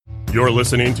You're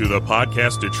listening to the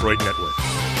Podcast Detroit Network.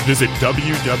 Visit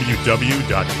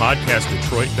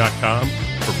www.podcastdetroit.com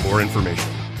for more information.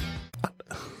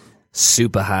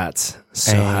 Super hot.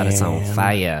 So hot it's on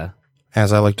fire.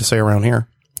 As I like to say around here,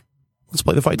 let's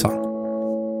play the fight song.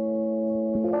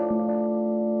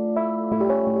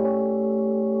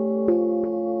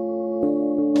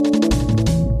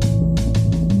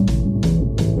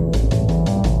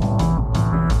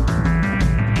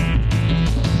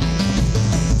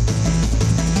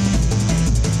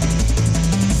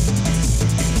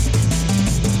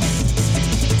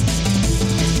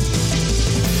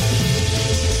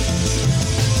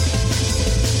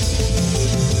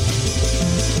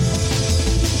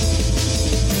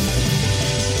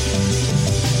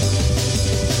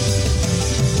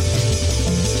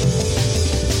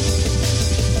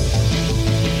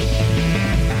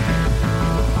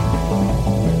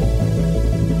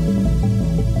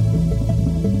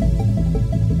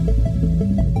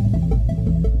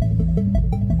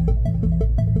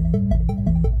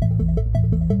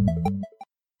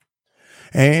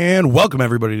 And welcome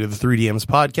everybody to the 3DMs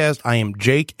podcast. I am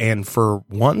Jake, and for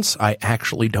once, I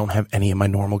actually don't have any of my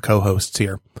normal co-hosts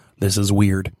here. This is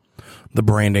weird. The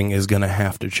branding is going to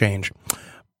have to change.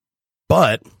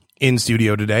 But in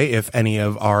studio today, if any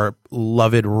of our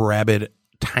loved, rabid,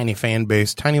 tiny fan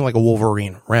base, tiny like a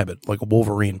Wolverine, rabid like a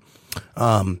Wolverine,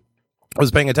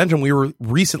 was paying attention, we were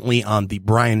recently on the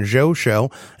Brian Joe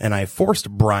show, and I forced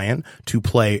Brian to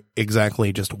play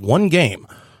exactly just one game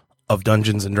of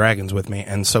Dungeons and Dragons with me.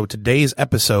 And so today's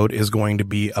episode is going to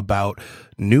be about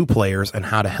new players and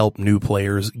how to help new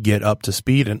players get up to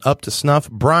speed and up to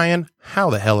snuff. Brian, how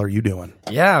the hell are you doing?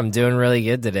 Yeah, I'm doing really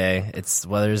good today.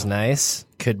 Weather's nice.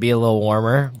 Could be a little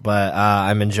warmer, but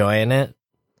I'm enjoying it.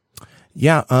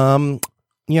 Yeah,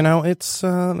 it's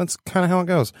that's kind of how it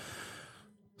goes.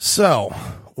 So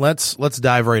let's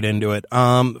dive right into it.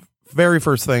 Very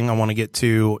first thing I want to get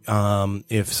to,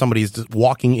 if somebody's just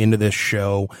walking into this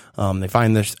show, they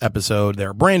find this episode, they're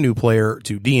a brand new player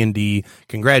to D&D.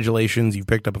 Congratulations, you've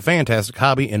picked up a fantastic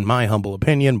hobby, in my humble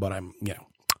opinion, but I'm,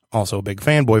 also a big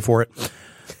fanboy for it.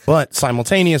 But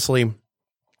simultaneously,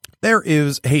 there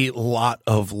is a lot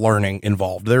of learning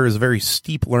involved. There is a very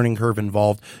steep learning curve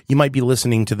involved. You might be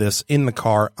listening to this in the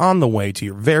car on the way to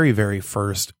your very, very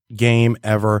first game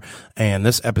ever, and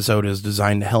this episode is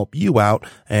designed to help you out,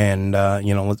 and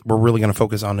we're really going to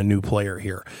focus on a new player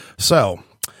here. So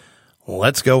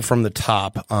let's go from the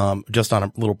top, just on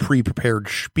a little pre-prepared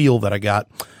spiel that I got.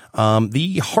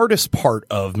 The hardest part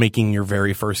of making your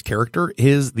very first character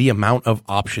is the amount of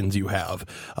options you have.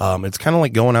 It's kind of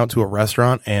like going out to a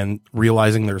restaurant and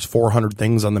realizing there's 400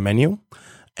 things on the menu,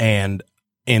 and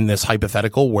in this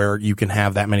hypothetical where you can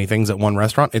have that many things at one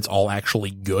restaurant, it's all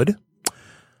actually good.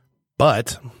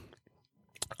 But,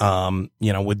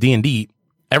 with D&D,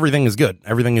 everything is good.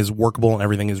 Everything is workable, and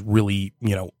everything is really,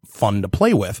 fun to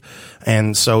play with.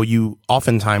 And so you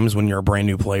oftentimes, when you're a brand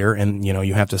new player and,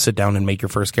 you have to sit down and make your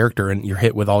first character, and you're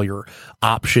hit with all your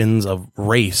options of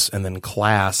race and then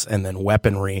class and then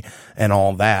weaponry and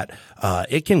all that,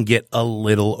 it can get a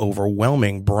little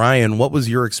overwhelming. Brian, what was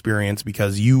your experience?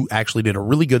 Because you actually did a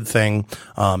really good thing,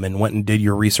 and went and did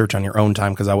your research on your own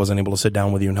time, because I wasn't able to sit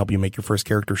down with you and help you make your first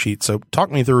character sheet. So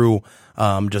talk me through,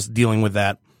 just dealing with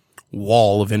that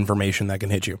wall of information that can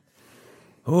hit you.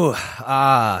 Ooh,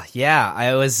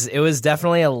 yeah, it was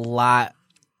definitely a lot.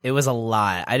 It was a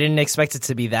lot. I didn't expect it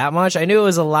to be that much. I knew it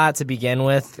was a lot to begin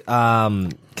with,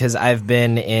 because I've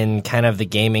been in kind of the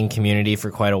gaming community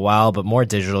for quite a while, but more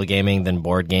digital gaming than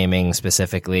board gaming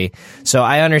specifically. So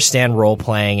I understand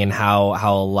role-playing and how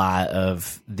a lot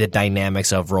of the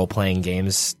dynamics of role-playing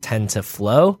games tend to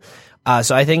flow.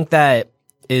 So I think that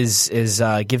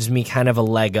gives me kind of a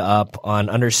leg up on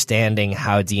understanding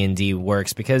how D&D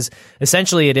works, because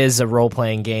essentially it is a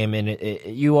role-playing game, and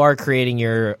you are creating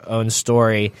your own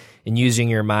story and using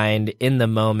your mind in the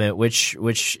moment, which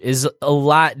is a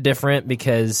lot different,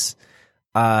 because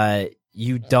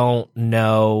you don't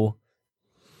know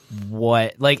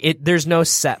there's no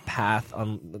set path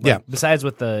on besides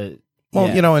with the.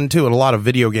 Well, and too, in a lot of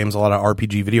video games, a lot of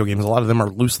RPG video games, a lot of them are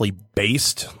loosely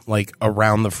based,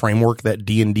 around the framework that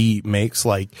D&D makes.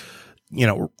 A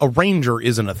ranger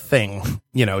isn't a thing,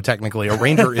 technically. A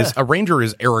ranger is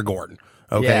Aragorn.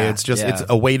 Okay. Yeah, it's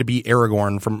a way to be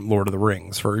Aragorn from Lord of the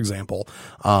Rings, for example.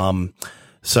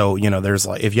 So, there's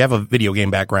if you have a video game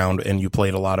background and you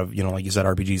played a lot of, like you said,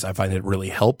 RPGs, I find it really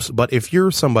helps. But if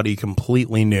you're somebody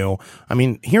completely new,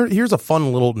 here's a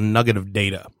fun little nugget of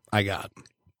data I got.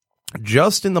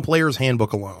 Just in the player's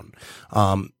handbook alone,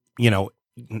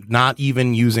 not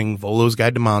even using Volo's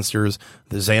Guide to Monsters,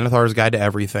 the Xanathar's Guide to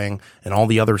Everything, and all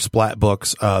the other splat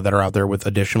books that are out there with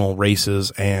additional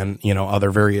races and, you know, other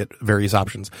various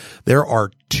options. There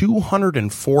are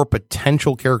 204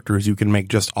 potential characters you can make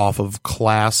just off of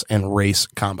class and race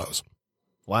combos.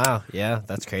 Wow, yeah,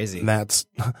 that's crazy. That's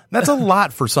a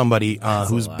lot for somebody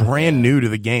who's brand new to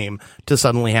the game to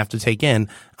suddenly have to take in,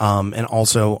 and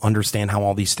also understand how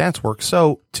all these stats work.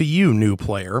 So, to you, new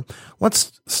player,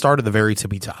 let's start at the very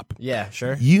tippy top. Yeah,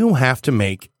 sure. You have to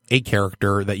make a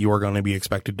character that you are going to be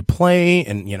expected to play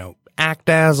and, you know, act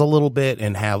as a little bit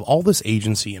and have all this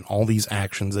agency and all these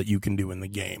actions that you can do in the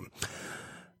game.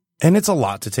 And it's a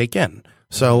lot to take in.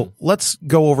 So let's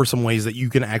go over some ways that you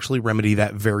can actually remedy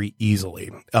that very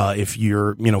easily. If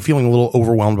you're, you know, feeling a little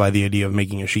overwhelmed by the idea of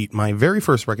making a sheet, my very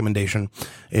first recommendation,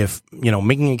 if, you know,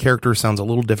 making a character sounds a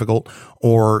little difficult,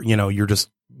 or, you know, you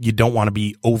don't want to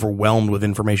be overwhelmed with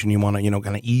information, you want to, you know,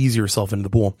 kind of ease yourself into the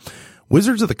pool.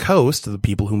 Wizards of the Coast, the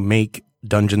people who make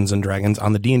Dungeons and Dragons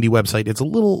on the D&D website, it's a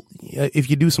little, if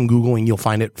you do some Googling, you'll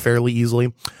find it fairly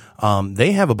easily.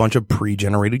 They have a bunch of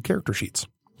pre-generated character sheets.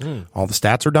 All the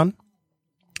stats are done.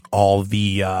 All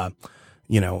the,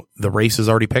 you know, the race is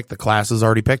already picked, the class is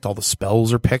already picked, all the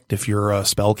spells are picked if you're a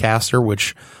spellcaster,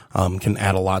 which can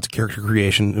add a lot to character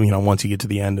creation, you know, once you get to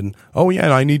the end. And, oh,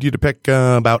 yeah, I need you to pick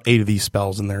about 8 of these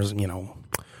spells, and there's, you know,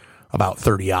 about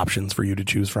 30 options for you to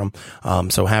choose from.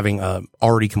 So having a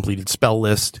already completed spell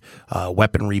list,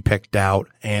 weaponry picked out,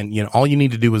 and, you know, all you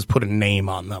need to do is put a name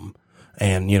on them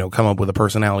and, you know, come up with a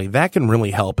personality. That can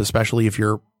really help, especially if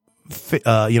you're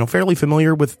you know, fairly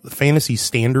familiar with fantasy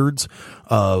standards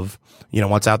of, you know,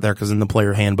 what's out there. Cause in the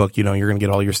player handbook, you know, you're going to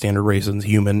get all your standard races: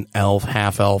 human, elf,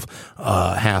 half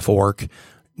orc,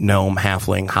 gnome,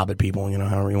 halfling, hobbit people, you know,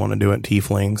 however you want to do it,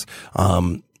 tieflings,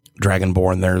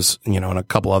 dragonborn. There's, you know, and a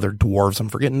couple other dwarves. I'm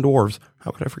forgetting dwarves.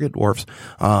 How could I forget dwarves?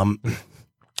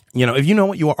 You know, if you know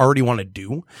what you already want to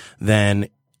do, then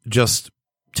just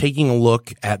taking a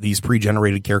look at these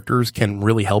pre-generated characters can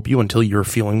really help you until you're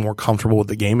feeling more comfortable with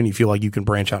the game and you feel like you can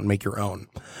branch out and make your own.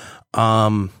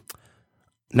 Now,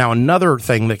 another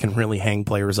thing that can really hang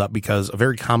players up, because a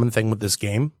very common thing with this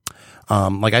game,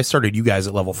 like I started you guys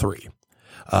at level 3,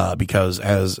 because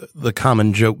as the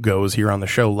common joke goes here on the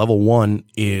show, level 1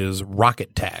 is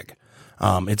rocket tag.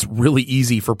 It's really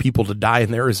easy for people to die,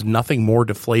 and there is nothing more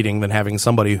deflating than having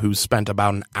somebody who's spent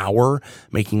about an hour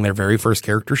making their very first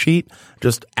character sheet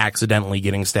just accidentally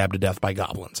getting stabbed to death by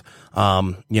goblins.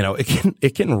 You know,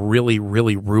 it can really,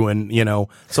 really ruin, you know,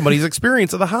 somebody's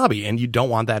experience of the hobby, and you don't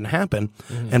want that to happen.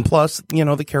 Mm-hmm. And plus, you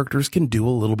know, the characters can do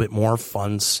a little bit more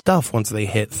fun stuff once they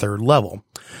hit 3rd level.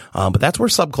 But that's where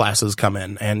subclasses come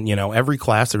in. And, you know, every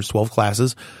class, there's 12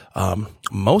 classes.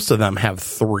 Most of them have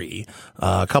 3.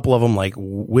 A couple of them, like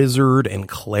Wizard and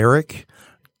Cleric,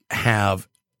 have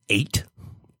 8.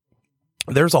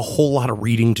 There's a whole lot of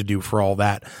reading to do for all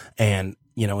that. And,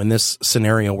 you know, in this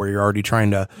scenario where you're already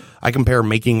trying to, I compare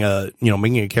making a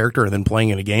character and then playing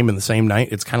in a game in the same night.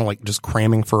 It's kind of like just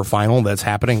cramming for a final that's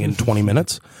happening in 20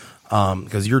 minutes.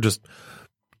 Cause you're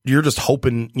just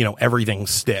hoping, you know, everything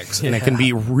sticks, and it can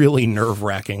be really nerve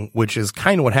wracking, which is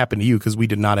kind of what happened to you, because we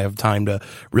did not have time to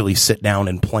really sit down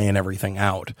and plan everything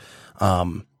out.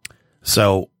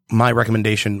 So my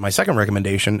second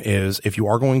recommendation is, if you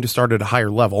are going to start at a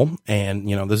higher level and,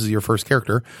 you know, this is your first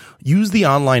character, use the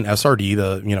online SRD,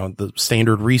 the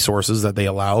standard resources that they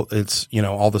allow. It's, you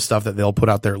know, all the stuff that they'll put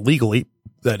out there legally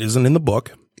that isn't in the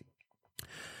book.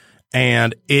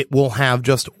 And it will have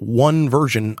just one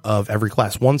version of every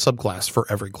class, one subclass for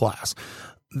every class.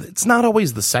 It's not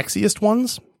always the sexiest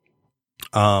ones.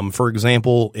 For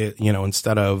example,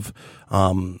 instead of,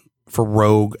 for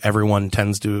rogue,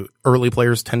 early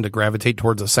players tend to gravitate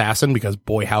towards assassin, because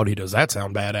boy, howdy, does that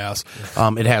sound badass.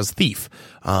 It has thief.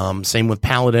 Same with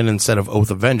paladin. Instead of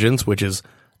oath of vengeance, which is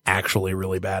actually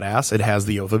really badass, it has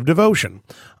the oath of devotion.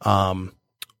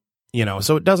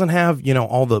 So it doesn't have,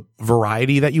 all the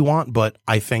variety that you want, but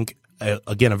I think,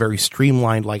 again, a very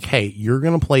streamlined, like, hey, you're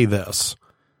going to play this,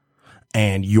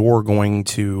 and you're going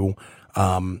to,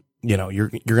 you're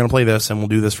going to play this, and we'll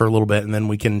do this for a little bit, and then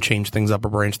we can change things up or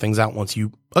branch things out once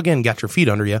you, again, got your feet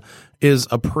under you, is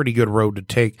a pretty good road to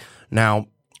take. Now,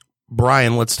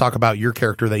 Brian, let's talk about your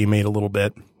character that you made a little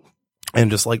bit, and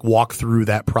just like walk through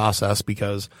that process,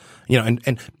 because,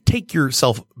 and take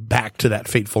yourself back to that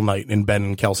fateful night in Ben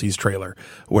and Kelsey's trailer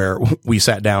where we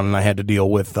sat down and I had to deal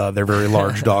with their very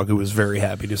large dog, who was very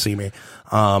happy to see me.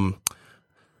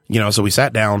 So we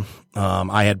sat down.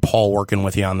 I had Paul working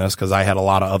with you on this because I had a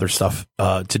lot of other stuff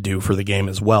to do for the game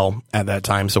as well at that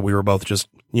time. So we were both just,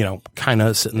 kind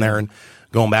of sitting there and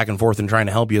going back and forth and trying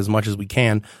to help you as much as we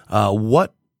can.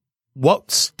 What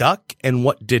what stuck and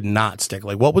what did not stick?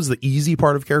 Like, what was the easy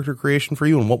part of character creation for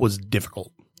you, and what was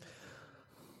difficult?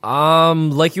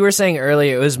 Like you were saying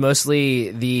earlier, it was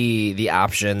mostly the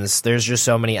options. There's just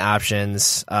so many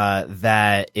options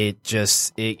that it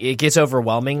gets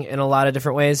overwhelming in a lot of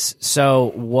different ways.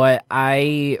 So what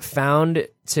I found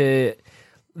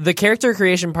the character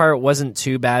creation part wasn't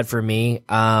too bad for me.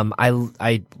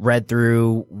 I read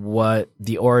through what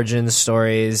the origin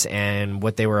stories and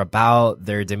what they were about,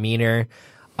 their demeanor,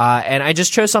 and I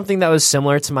just chose something that was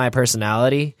similar to my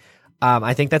personality.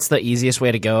 I think that's the easiest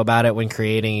way to go about it when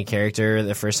creating a character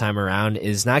the first time around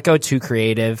is not go too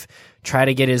creative. Try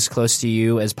to get as close to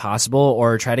you as possible,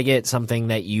 or try to get something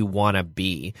that you want to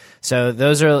be. So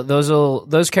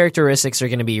those characteristics are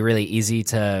going to be really easy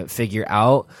to figure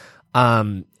out.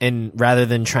 And rather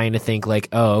than trying to think like,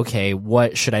 oh, okay,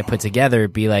 what should I put together?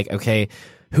 Be like, okay,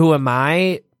 who am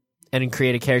I? And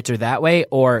create a character that way,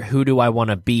 or who do I want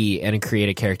to be and create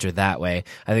a character that way?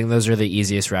 I think those are the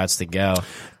easiest routes to go.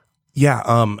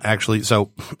 Yeah, actually,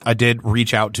 so I did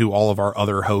reach out to all of our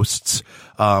other hosts,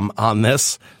 on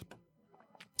this,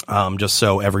 just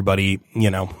so everybody,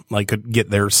 like could get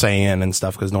their say in and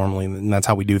stuff, because normally that's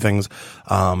how we do things,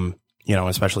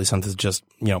 especially since it's just,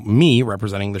 me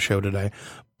representing the show today.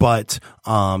 But,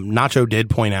 Nacho did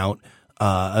point out,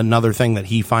 another thing that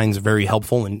he finds very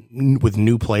helpful with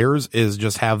new players is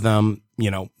just have them,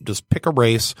 just pick a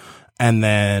race and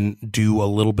then do a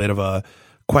little bit of a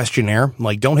questionnaire.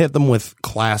 Like, don't hit them with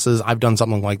classes. I've done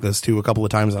something like this too a couple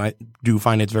of times, and I do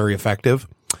find it's very effective.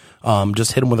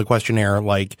 Just hit them with a questionnaire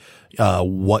like,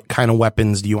 what kind of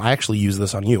weapons do you, I actually use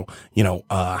this on you,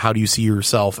 how do you see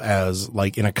yourself as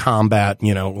like in a combat,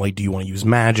 like, do you want to use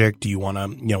magic? Do you want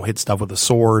to, hit stuff with a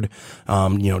sword?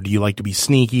 Do you like to be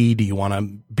sneaky? Do you want to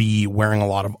be wearing a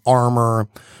lot of armor,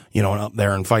 and up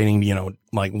there and fighting,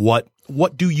 like what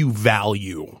do you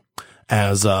value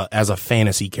as a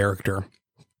fantasy character?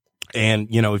 And,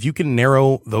 if you can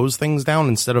narrow those things down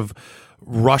instead of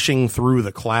rushing through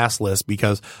the class list,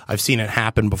 because I've seen it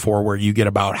happen before where you get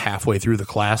about halfway through the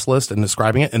class list and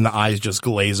describing it and the eyes just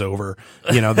glaze over,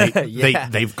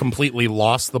 they've completely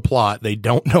lost the plot. They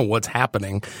don't know what's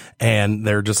happening, and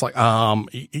they're just like,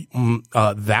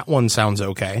 that one sounds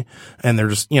okay. And they're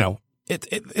just,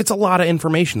 it's a lot of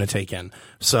information to take in.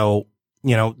 So,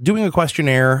 doing a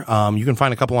questionnaire, you can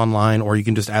find a couple online, or you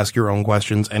can just ask your own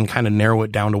questions and kind of narrow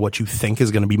it down to what you think is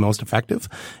going to be most effective,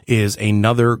 is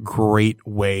another great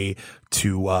way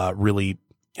to really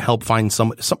help find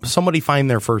somebody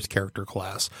find their first character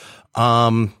class.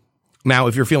 Now,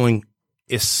 if you're feeling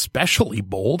especially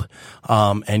bold,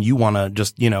 and you want to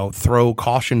just, throw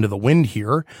caution to the wind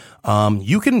here,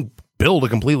 you can build a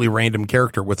completely random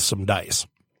character with some dice.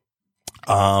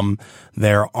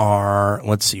 There are,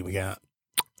 let's see, we got,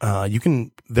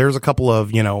 there's a couple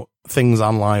of, things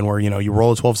online where, you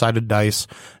roll a 12-sided dice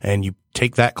and you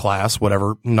take that class,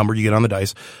 whatever number you get on the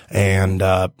dice. And,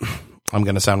 I'm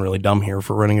going to sound really dumb here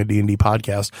for running a D&D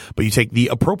podcast, but you take the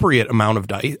appropriate amount of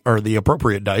dice, or the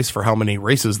appropriate dice for how many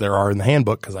races there are in the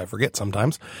handbook, because I forget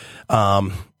sometimes,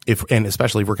 and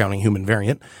especially if we're counting human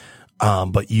variant.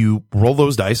 But you roll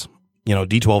those dice,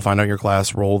 D12, find out your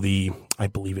class, roll I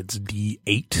believe it's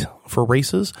D8 for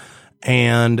races.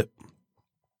 And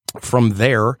from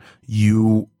there,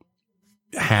 you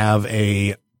have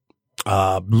I'm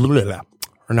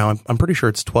pretty sure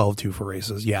it's 12 too for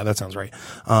races. Yeah, that sounds right.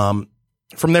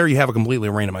 From there, you have a completely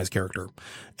randomized character,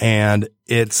 and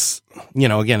it's,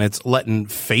 again, it's letting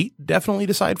fate definitely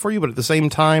decide for you. But at the same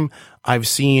time, I've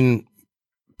seen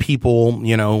people,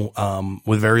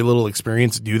 with very little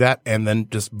experience do that, and then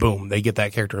just boom, they get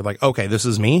that character. Like, okay, this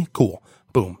is me. Cool.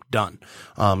 Boom, done.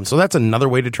 So that's another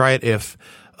way to try it if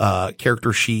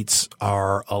character sheets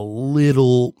are a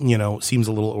little, seems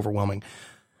a little overwhelming.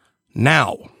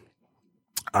 Now,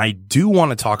 I do want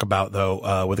to talk about,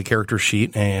 though, with a character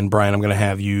sheet, and Brian, I'm going to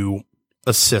have you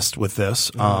assist with this.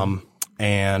 Mm-hmm.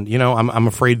 And, I'm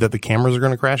afraid that the cameras are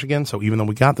going to crash again. So even though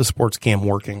we got the sports cam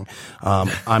working,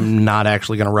 I'm not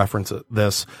actually going to reference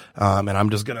this. And I'm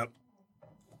just going to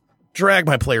drag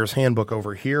my player's handbook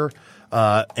over here.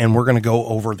 And we're going to go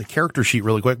over the character sheet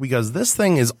really quick, because this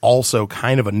thing is also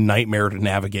kind of a nightmare to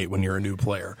navigate when you're a new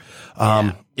player.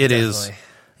 It definitely is,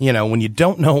 when you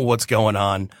don't know what's going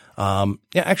on.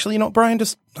 Actually, Brian,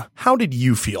 just how did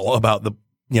you feel about the,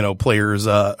 players,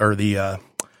 or the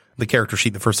character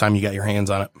sheet the first time you got your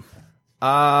hands on it?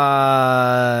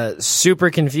 Super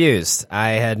confused. I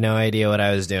had no idea what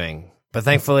I was doing, but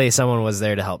thankfully someone was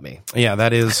there to help me. Yeah,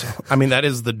 that is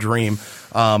the dream.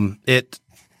 It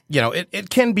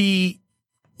can be,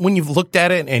 when you've looked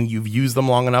at it and you've used them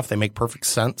long enough, they make perfect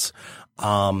sense.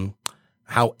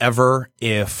 However,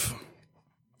 if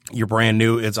you're brand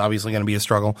new, it's obviously going to be a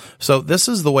struggle. So this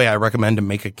is the way I recommend to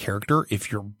make a character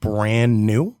if you're brand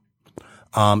new.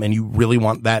 And you really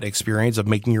want that experience of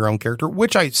making your own character,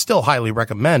 which I still highly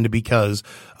recommend because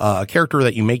a character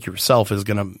that you make yourself is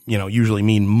going to, usually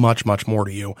mean much, much more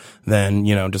to you than,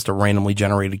 just a randomly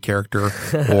generated character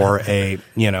or a,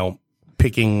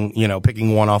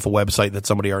 picking one off a website that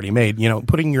somebody already made.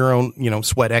 Putting your own,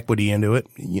 sweat equity into it,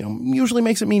 usually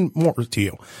makes it mean more to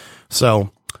you.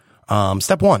 So,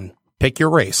 step 1, pick your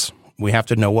race. We have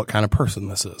to know what kind of person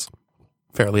this is.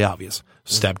 Fairly obvious.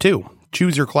 Step 2,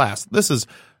 choose your class. This is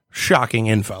shocking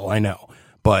info, I know,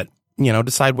 but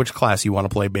decide which class you want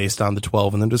to play based on the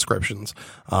 12 in the descriptions,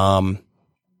 or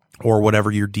whatever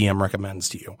your DM recommends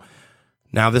to you.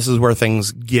 Now, this is where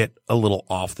things get a little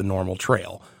off the normal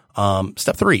trail.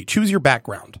 Step 3, choose your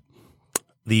background.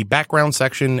 The background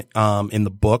section, in the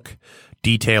book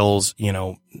details,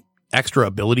 extra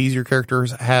abilities your character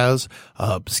has,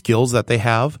 skills that they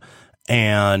have.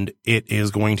 And it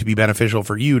is going to be beneficial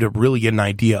for you to really get an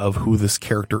idea of who this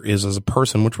character is as a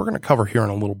person, which we're going to cover here in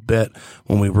a little bit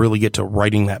when we really get to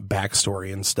writing that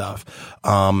backstory and stuff.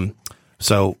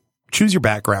 So choose your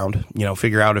background,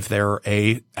 figure out if they're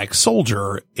a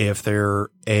ex-soldier, if they're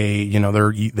a,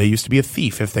 they used to be a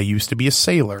thief, if they used to be a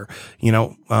sailor,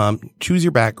 choose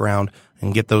your background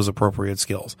and get those appropriate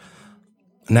skills.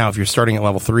 Now, if you're starting at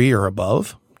level 3 or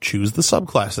above, choose the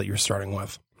subclass that you're starting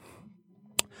with.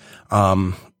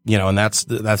 And that's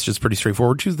just pretty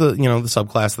straightforward. Choose the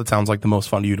subclass that sounds like the most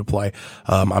fun to you to play.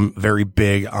 I'm very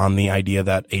big on the idea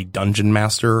that a dungeon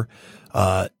master,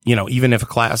 even if a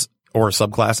class or a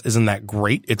subclass isn't that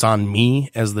great, it's on me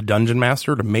as the dungeon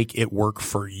master to make it work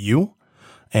for you.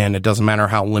 And it doesn't matter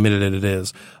how limited it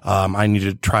is. I need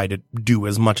to try to do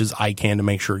as much as I can to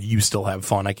make sure you still have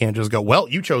fun. I can't just go, well,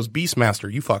 you chose Beastmaster.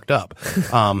 You fucked up.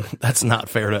 That's not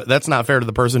fair to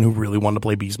the person who really wanted to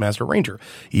play Beastmaster Ranger,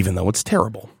 even though it's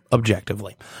terrible,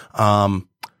 objectively. From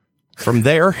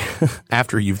there,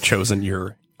 after you've chosen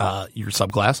your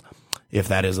subclass, if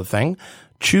that is a thing,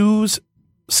 choose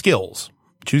skills.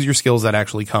 Choose your skills that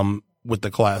actually come with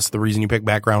the class. The reason you pick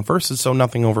background first is so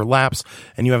nothing overlaps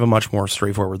and you have a much more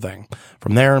straightforward thing.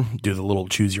 From there, do the little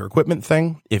choose your equipment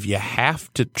thing. If you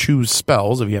have to choose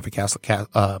spells, if you have a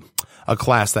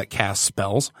class that casts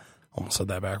spells, almost said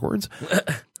that backwards,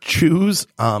 choose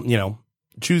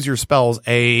your spells.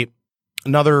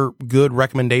 Another good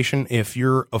recommendation, if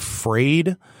you're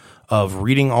afraid of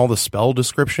reading all the spell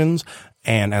descriptions,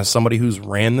 and as somebody who's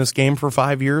ran this game for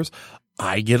 5 years,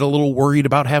 I get a little worried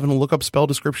about having to look up spell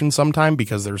descriptions sometime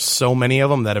because there's so many of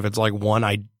them that if it's like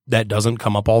one that doesn't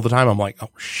come up all the time, I'm like, oh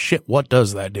shit, what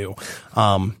does that do?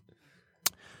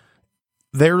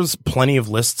 There's plenty of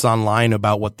lists online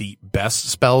about what the best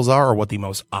spells are or what the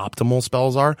most optimal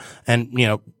spells are. And,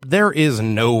 there is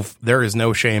no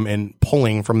shame in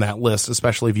pulling from that list,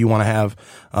 especially if you want to have,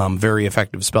 very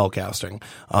effective spell casting.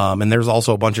 And there's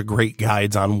also a bunch of great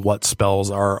guides on what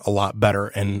spells are a lot better.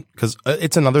 And cause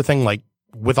it's another thing, like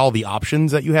with all the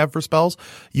options that you have for spells,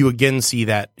 you again see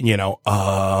that,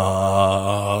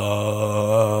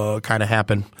 kind of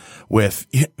happen with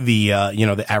the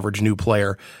average new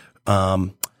player.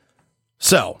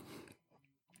 So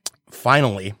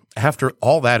finally, after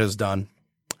all that is done,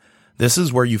 this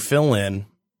is where you fill in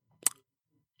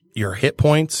your hit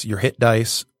points, your hit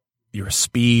dice, your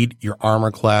speed, your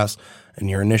armor class, and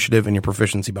your initiative and your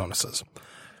proficiency bonuses.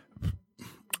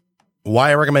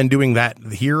 Why I recommend doing that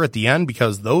here at the end,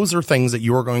 because those are things that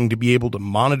you are going to be able to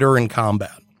monitor in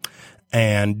combat.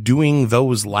 And doing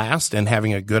those last and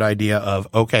having a good idea of,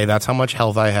 okay, that's how much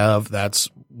health I have. That's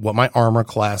what my armor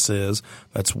class is.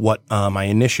 That's what my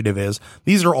initiative is.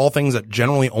 These are all things that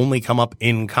generally only come up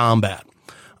in combat.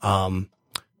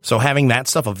 So having that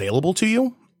stuff available to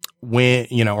you when,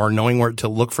 or knowing where to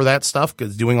look for that stuff,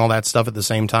 because doing all that stuff at the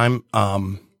same time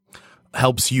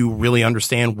helps you really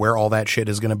understand where all that shit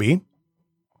is going to be.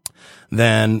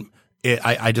 Then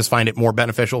I just find it more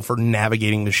beneficial for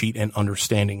navigating the sheet and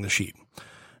understanding the sheet.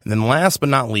 And then last but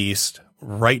not least,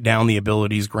 write down the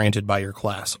abilities granted by your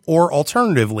class. Or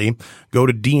alternatively, go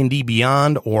to D&D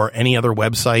Beyond or any other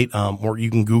website, or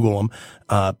you can Google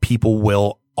them. People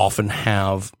will often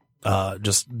have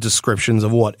just descriptions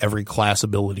of what every class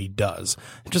ability does.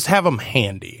 Just have them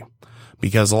handy,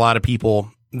 because a lot of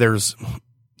people, there's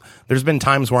been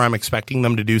times where I'm expecting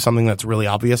them to do something that's really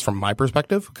obvious from my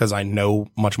perspective because I know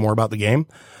much more about the game,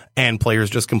 and players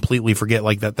just completely forget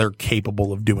like that they're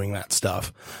capable of doing that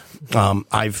stuff. I'm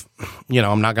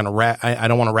not going to I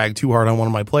don't want to rag too hard on one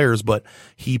of my players, but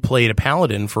he played a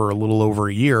paladin for a little over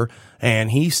a year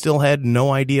and he still had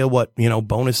no idea what,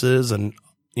 bonuses and,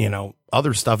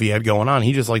 other stuff he had going on.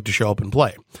 He just liked to show up and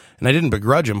play. And I didn't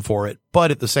begrudge him for it.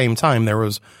 But at the same time, there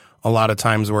was a lot of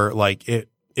times where like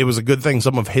it was a good thing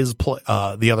some of his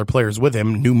the other players with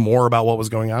him knew more about what was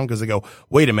going on, because they go,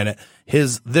 wait a minute,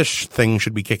 this thing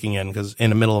should be kicking in, because in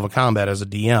the middle of a combat as a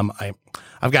DM,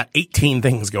 I've got 18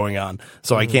 things going on,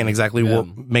 so I can't exactly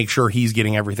make sure he's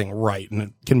getting everything right, and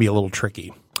it can be a little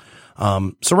tricky.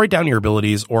 So write down your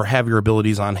abilities, or have your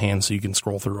abilities on hand so you can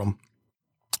scroll through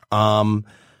them.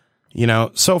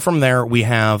 So from there we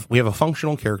have a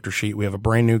functional character sheet. We have a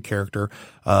brand new character.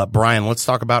 Brian, let's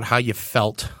talk about how you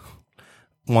felt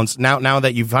now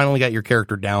that you've finally got your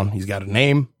character down. He's got a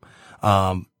name.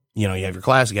 You have your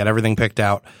class, you got everything picked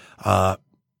out.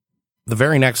 The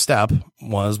very next step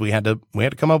was we had to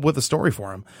come up with a story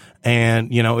for him.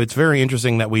 And, it's very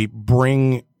interesting that we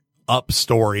bring up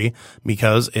story,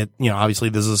 because obviously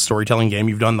this is a storytelling game.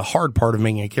 You've done the hard part of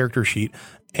making a character sheet,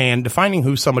 and defining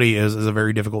who somebody is a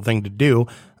very difficult thing to do.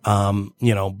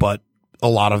 But a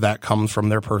lot of that comes from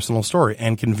their personal story.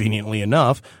 And conveniently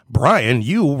enough, Brian,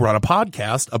 you run a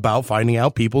podcast about finding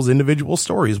out people's individual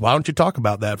stories. Why don't you talk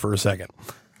about that for a second?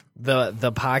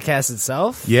 The podcast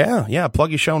itself? Yeah. Plug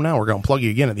your show now. We're going to plug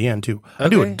you again at the end too.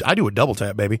 Okay. I do a double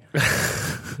tap, baby.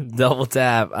 Double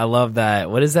tap. I love that.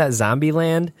 What is that?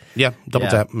 Zombieland? Yeah. Double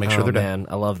tap. Make sure they're dead.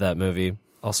 I love that movie.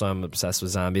 Also, I'm obsessed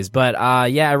with zombies. But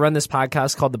I run this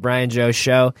podcast called The Brian Joe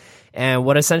Show. And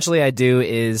what essentially I do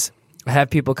is I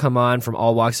have people come on from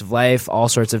all walks of life, all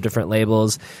sorts of different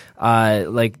labels,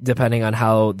 depending on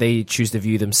how they choose to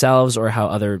view themselves or how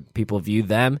other people view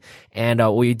them. And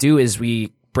what we do is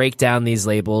we break down these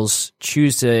labels,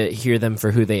 choose to hear them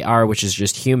for who they are, which is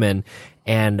just human.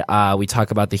 And we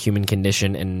talk about the human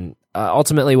condition. And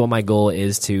ultimately what my goal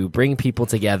is to bring people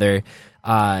together,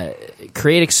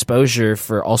 create exposure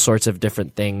for all sorts of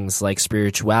different things like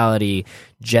spirituality,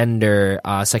 gender,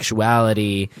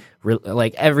 sexuality,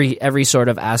 like every sort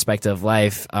of aspect of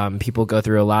life. People go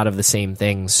through a lot of the same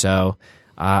things. So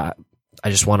I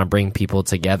just want to bring people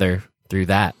together through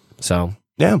that. So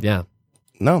yeah.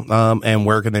 No. And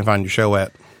where can they find your show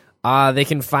at? They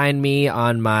can find me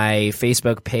on my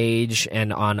Facebook page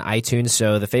and on iTunes.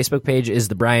 So the Facebook page is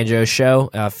The Brian Joe Show.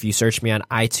 If you search me on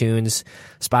iTunes,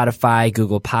 Spotify,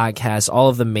 Google Podcasts, all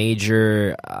of the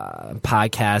major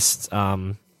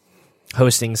podcast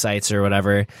hosting sites or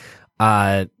whatever,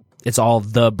 it's all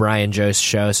The Brian Joe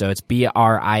Show. So it's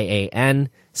BRIAN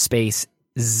space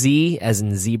Z as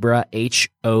in zebra,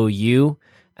 HOU,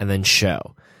 and then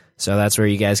show. So that's where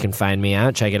you guys can find me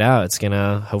out. Check it out. It's going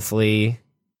to hopefully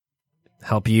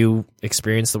help you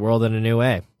experience the world in a new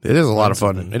way. It is a lot of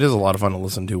fun. It is a lot of fun to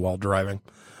listen to while driving.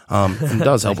 And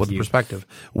does help with perspective.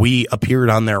 We appeared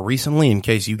on there recently, in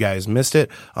case you guys missed it.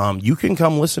 You can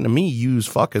come listen to me use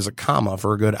fuck as a comma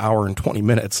for a good hour and 20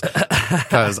 minutes,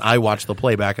 because I watched the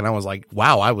playback and I was like,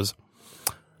 wow, my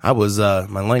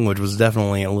language was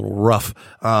definitely a little rough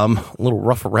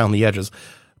around the edges.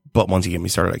 But once you get me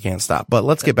started, I can't stop. But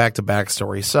let's get back to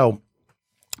backstory. So,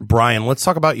 Brian, let's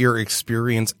talk about your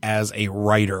experience as a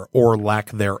writer, or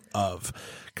lack thereof.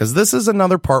 Because this is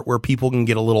another part where people can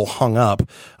get a little hung up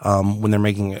when they're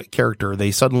making a character.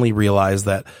 They suddenly realize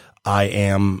that I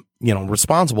am,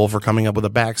 responsible for coming up with a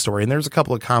backstory. And there's a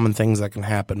couple of common things that can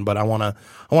happen, but I want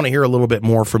to hear a little bit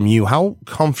more from you. How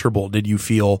comfortable did you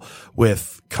feel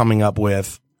with coming up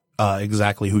with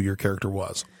exactly who your character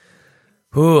was?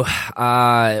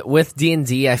 With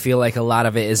D&D, I feel like a lot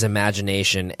of it is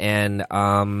imagination, and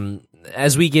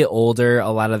as we get older, a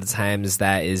lot of the times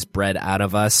that is bred out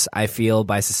of us, I feel,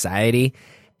 by society.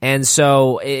 And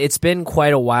so it's been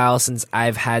quite a while since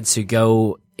I've had to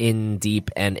go in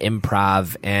deep and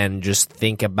improv and just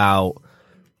think about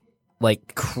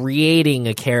like creating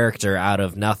a character out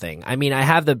of nothing. I mean, I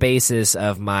have the basis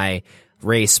of my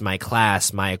race, my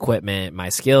class, my equipment, my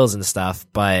skills and stuff,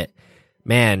 but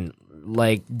man,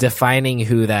 like defining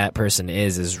who that person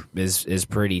is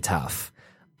pretty tough.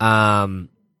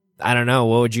 I don't know.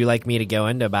 What would you like me to go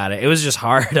into about it? It was just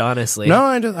hard, honestly. No,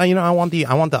 I want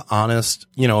the honest,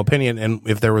 opinion. And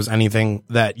if there was anything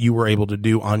that you were able to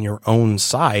do on your own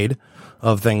side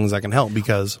of things that can help,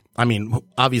 because I mean,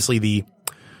 obviously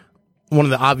one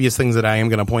of the obvious things that I am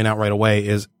going to point out right away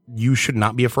is you should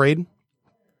not be afraid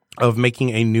of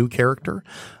making a new character,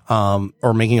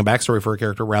 or making a backstory for a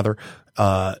character rather,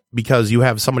 because you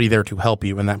have somebody there to help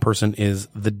you, and that person is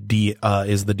the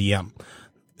DM.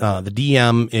 The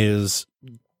DM is,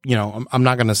 I'm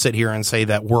not going to sit here and say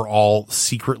that we're all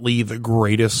secretly the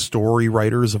greatest story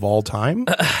writers of all time,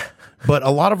 but a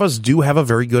lot of us do have a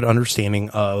very good understanding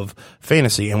of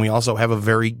fantasy, and we also have a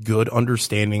very good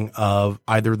understanding of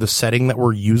either the setting that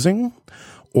we're using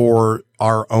or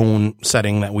our own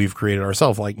setting that we've created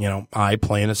ourselves. Like, you know, I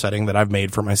play in a setting that I've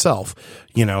made for myself,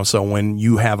 you know, so when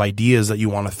you have ideas that you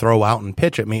want to throw out and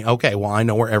pitch at me, okay, well, I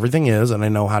know where everything is and I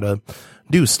know how to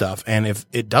do stuff. And if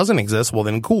it doesn't exist, well,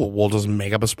 then cool. We'll just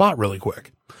make up a spot really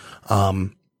quick.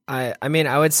 I mean,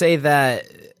 I would say that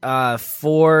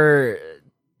for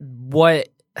what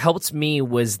helped me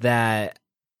was that,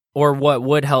 or what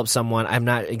would help someone, I'm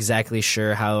not exactly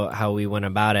sure how we went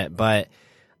about it, but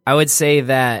I would say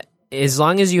that as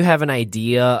long as you have an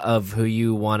idea of who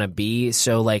you want to be,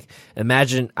 so like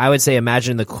imagine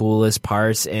the coolest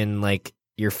parts in like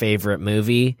your favorite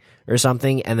movie or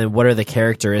something, and then what are the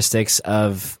characteristics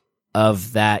of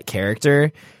that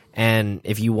character. And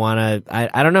if you want to,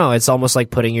 I don't know, it's almost like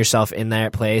putting yourself in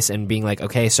that place and being like,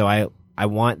 okay, so I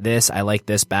want this, I like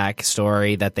this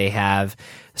backstory that they have.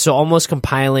 So almost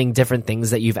compiling different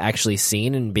things that you've actually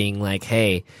seen and being like,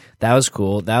 hey, that was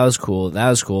cool, that was cool, that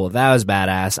was cool, that was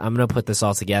badass. I'm going to put this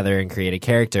all together and create a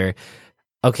character.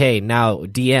 Okay, now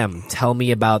DM, tell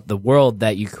me about the world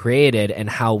that you created and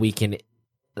how we can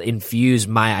infuse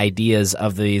my ideas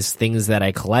of these things that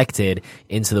I collected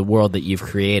into the world that you've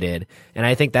created. And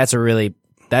I think that's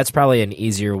probably an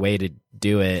easier way to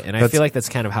do it. And I feel like that's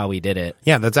kind of how we did it.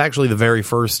 Yeah, that's actually the very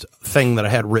first thing that I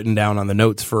had written down on the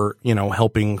notes for, you know,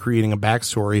 helping creating a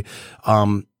backstory.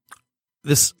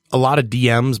 A lot of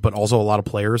DMs, but also a lot of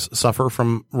players suffer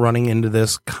from running into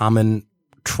this common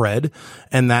tread,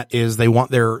 and that is they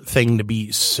want their thing to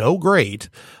be so great.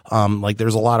 Like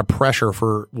there's a lot of pressure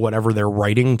for whatever they're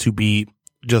writing to be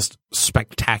just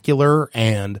spectacular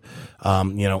and,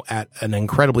 you know, at an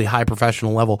incredibly high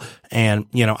professional level. And,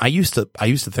 you know, I used to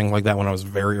think like that when I was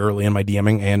very early in my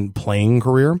DMing and playing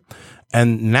career.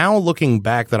 And now looking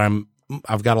back that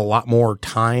I've got a lot more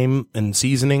time and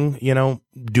seasoning, you know,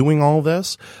 doing all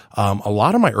this. A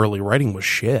lot of my early writing was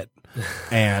shit.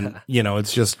 And, you know,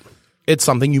 it's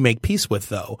something you make peace with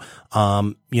though.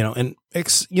 You know, and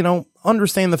you know,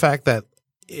 understand the fact that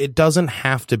it doesn't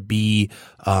have to be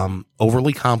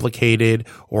overly complicated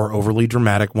or overly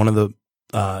dramatic. One of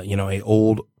the you know, a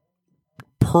old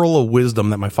pearl of wisdom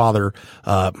that my father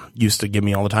used to give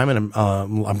me all the time, and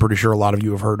I'm pretty sure a lot of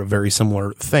you have heard a very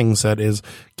similar thing said, is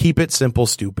keep it simple,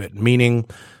 stupid. Meaning,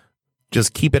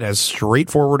 just keep it as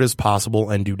straightforward as possible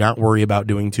and do not worry about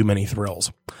doing too many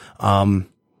thrills.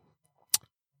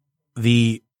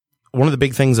 One of the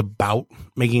big things about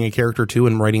making a character too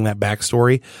and writing that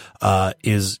backstory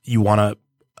is you want to,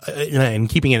 and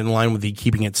keeping it in line with the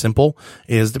keeping it simple,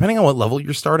 is depending on what level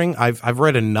you're starting. I've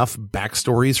read enough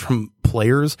backstories from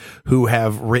players who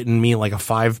have written me like a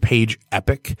 5-page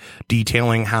epic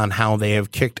detailing on how they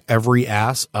have kicked every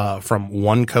ass from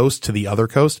one coast to the other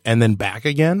coast and then back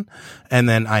again. And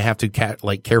then I have to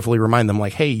carefully remind them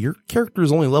like, hey, your character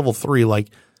is only level 3. Like,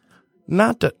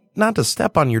 not to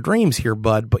step on your dreams here,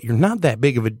 bud, but you're not that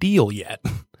big of a deal yet.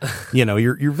 You know,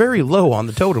 you're very low on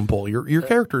the totem pole. Your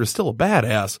character is still a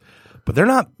badass, but they're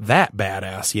not that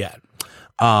badass yet.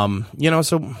 You know,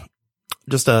 so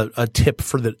just a tip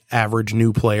for the average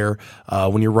new player,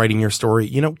 when you're writing your story,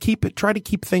 you know, try to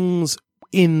keep things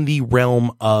in the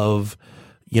realm of,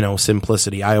 you know,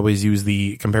 simplicity. I always use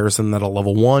the comparison that a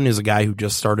level 1 is a guy who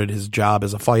just started his job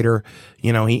as a fighter.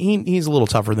 You know, he's a little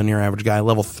tougher than your average guy.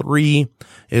 Level 3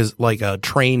 is like a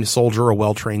trained soldier, a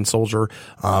well-trained soldier.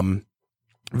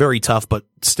 Very tough, but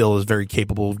still is very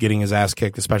capable of getting his ass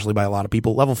kicked, especially by a lot of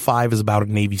people. Level 5 is about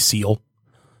a Navy SEAL.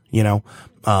 You know,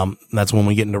 that's when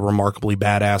we get into remarkably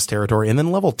badass territory. And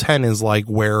then level 10 is like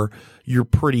where you're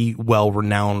pretty well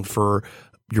renowned for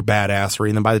your badassery.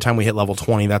 And then by the time we hit level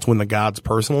 20, that's when the gods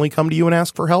personally come to you and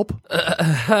ask for help.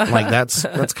 Like that's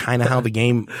kind of how the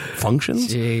game functions.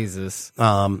 Jesus.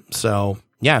 So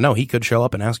yeah, no, he could show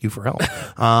up and ask you for help.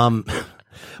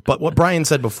 But what Brian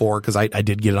said before, because I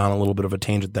did get on a little bit of a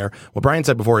tangent there. What Brian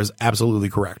said before is absolutely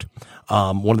correct.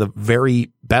 One of the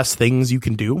very best things you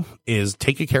can do is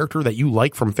take a character that you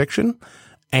like from fiction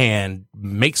and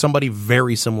make somebody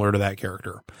very similar to that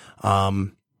character.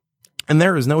 And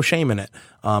there is no shame in it.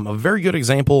 A very good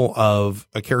example of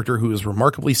a character who is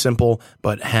remarkably simple,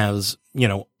 but has, you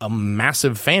know, a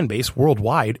massive fan base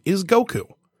worldwide is Goku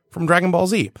from Dragon Ball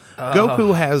Z.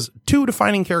 Goku has 2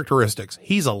 defining characteristics.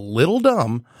 He's a little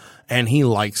dumb and he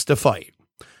likes to fight.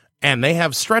 And they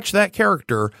have stretched that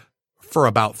character for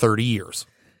about 30 years.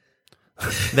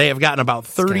 They have gotten about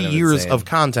 30 years of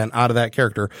content out of that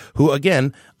character who,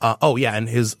 again, and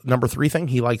his number 3 thing,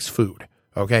 he likes food.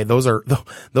 Okay, those are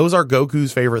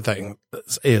Goku's favorite thing,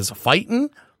 is fighting,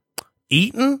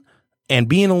 eating, and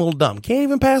being a little dumb. Can't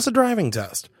even pass a driving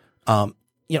test.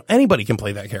 You anybody can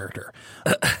play that character.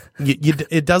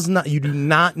 You do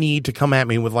not need to come at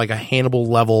me with like a Hannibal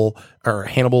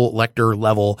Lecter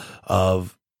level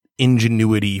of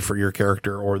ingenuity for your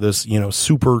character or this,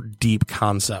 super deep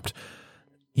concept.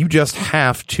 You just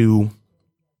have to,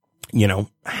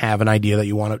 have an idea that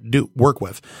you want to work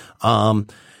with.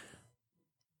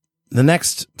 The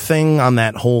next thing on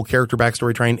that whole character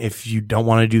backstory train, if you don't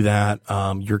want to do that,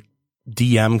 your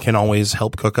DM can always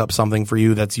help cook up something for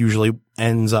you. That's usually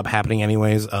ends up happening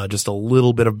anyways. Just a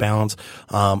little bit of balance.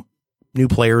 New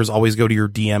players always go to your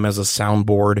DM as a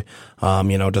soundboard,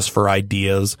 just for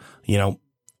ideas, work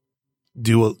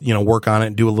on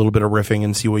it, do a little bit of riffing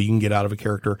and see what you can get out of a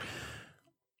character.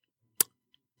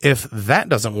 If that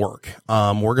doesn't work,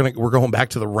 we're going back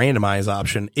to the randomize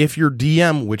option. If your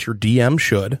DM, which your DM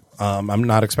should, I'm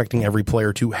not expecting every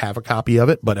player to have a copy of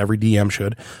it, but every DM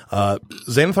should.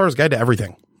 Xanathar's Guide to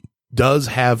Everything does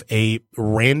have a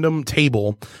random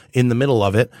table in the middle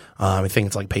of it. I think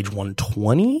it's like page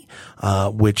 120,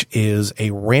 which is a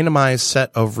randomized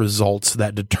set of results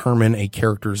that determine a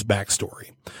character's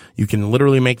backstory. You can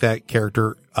literally make that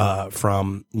character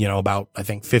from, about, I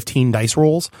think, 15 dice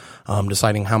rolls,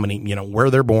 deciding how many, where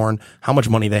they're born, how much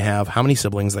money they have, how many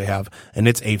siblings they have. And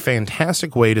it's a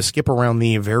fantastic way to skip around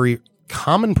the very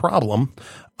common problem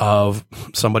of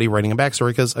somebody writing a backstory.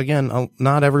 Because again,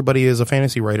 not everybody is a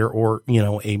fantasy writer or,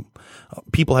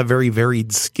 people have very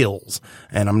varied skills.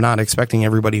 And I'm not expecting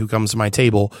everybody who comes to my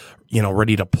table,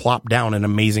 ready to plop down an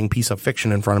amazing piece of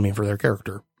fiction in front of me for their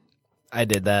character. I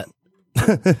did that.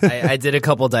 I did a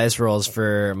couple dice rolls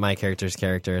for my character's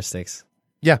characteristics.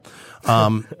 Yeah.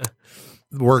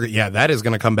 That is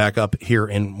going to come back up here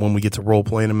when we get to role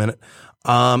play in a minute.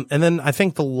 And then I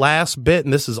think the last bit,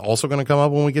 and this is also going to come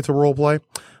up when we get to role play,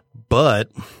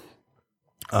 but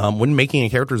when making a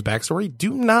character's backstory,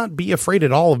 do not be afraid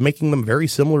at all of making them very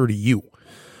similar to you.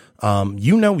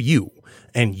 You,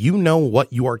 and you know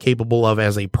what you are capable of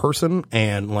as a person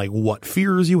and like what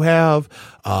fears you have,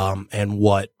 and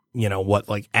what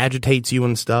like agitates you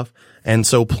and stuff. And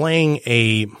so playing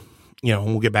and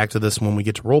we'll get back to this when we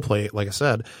get to role play, like I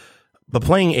said, but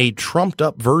playing a trumped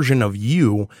up version of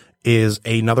you is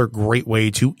another great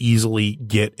way to easily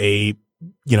get a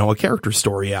character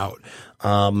story out.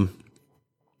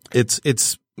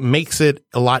 It's makes it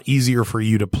a lot easier for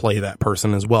you to play that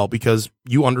person as well, because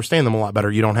you understand them a lot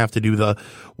better. You don't have to do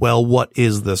what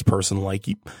is this person like?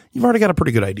 You've already got a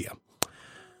pretty good idea.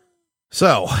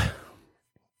 So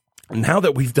now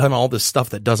that we've done all this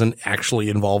stuff that doesn't actually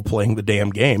involve playing the damn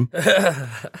game,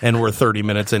 and we're 30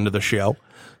 minutes into the show,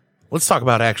 let's talk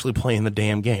about actually playing the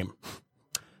damn game.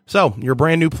 So you're a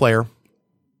brand new player,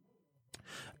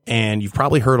 and you've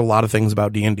probably heard a lot of things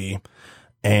about D&D,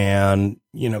 and,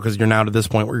 because you're now to this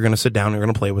point where you're going to sit down and you're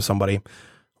going to play with somebody.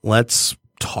 Let's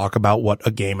talk about what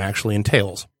a game actually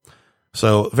entails.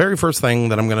 So the very first thing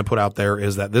that I'm going to put out there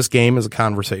is that this game is a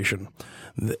conversation.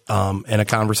 And a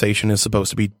conversation is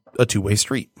supposed to be a two-way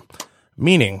street,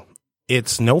 meaning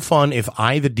it's no fun if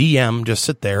I, the DM, just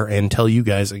sit there and tell you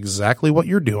guys exactly what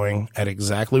you're doing at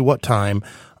exactly what time,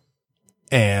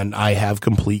 and I have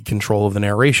complete control of the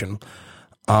narration.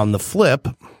 On the flip,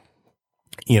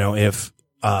 if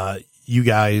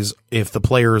the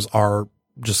players are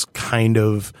just kind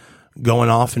of going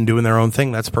off and doing their own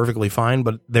thing, that's perfectly fine.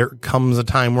 But there comes a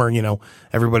time where,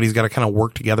 everybody's got to kind of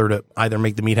work together to either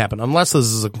make the meat happen. Unless this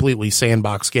is a completely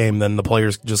sandbox game, then the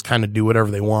players just kind of do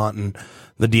whatever they want, and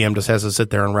the DM just has to sit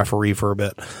there and referee for a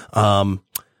bit.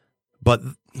 But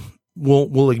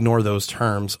we'll ignore those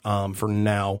terms, for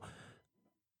now.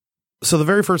 So the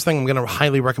very first thing I'm going to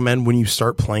highly recommend when you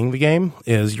start playing the game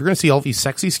is you're going to see all these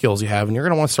sexy skills you have, and you're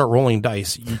going to want to start rolling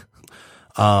dice.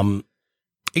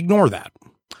 Ignore that.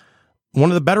 One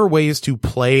of the better ways to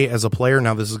play as a player,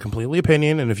 now this is completely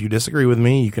opinion, and if you disagree with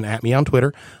me, you can @ me on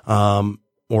Twitter,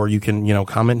 or you can,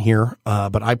 comment here.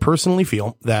 But I personally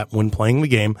feel that when playing the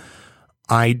game,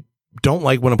 I don't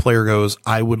like when a player goes,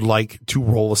 I would like to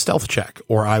roll a stealth check,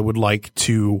 or I would like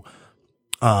to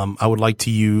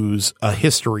use a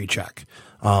history check,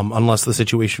 unless the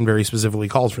situation very specifically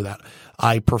calls for that.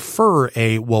 I prefer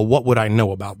what would I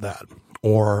know about that?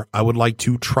 Or I would like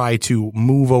to try to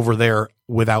move over there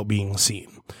without being seen,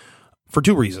 for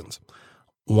two reasons.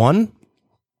 One,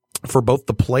 for both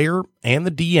the player and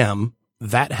the DM,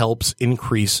 that helps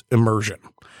increase immersion.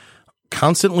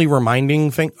 Constantly reminding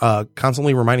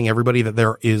everybody that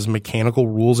there is mechanical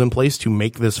rules in place to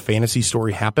make this fantasy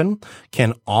story happen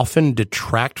can often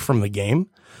detract from the game.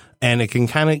 and it can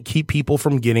kind of keep people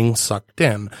from getting sucked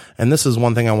in. And this is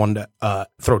one thing I wanted to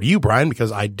throw to you, Brian,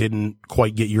 because I didn't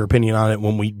quite get your opinion on it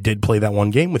when we did play that one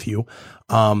game with you.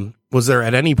 Was there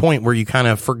at any point where you kind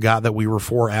of forgot that we were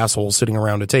four assholes sitting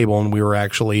around a table and we were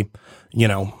actually,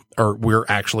 or we're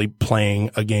actually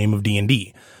playing a game of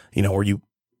D&D, where you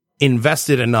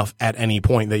invested enough at any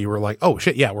point that you were like, oh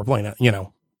shit, yeah, we're playing it,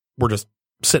 we're just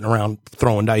sitting around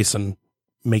throwing dice and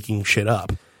making shit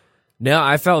up. No,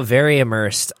 I felt very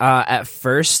immersed. At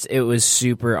first, it was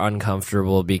super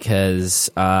uncomfortable because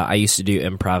I used to do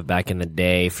improv back in the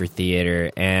day for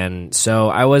theater, and so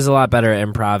I was a lot better at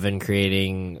improv and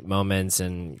creating moments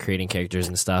and creating characters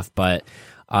and stuff, but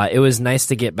it was nice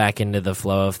to get back into the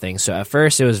flow of things. So at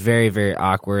first, it was very, very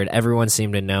awkward. Everyone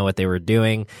seemed to know what they were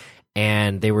doing,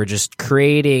 and they were just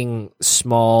creating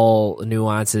small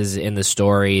nuances in the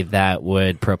story that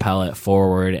would propel it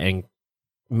forward and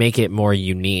make it more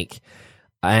unique.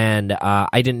 And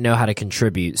I didn't know how to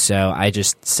contribute, so I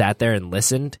just sat there and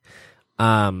listened.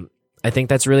 I think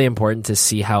that's really important to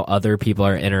see how other people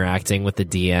are interacting with the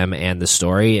DM and the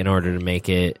story in order to make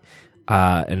it,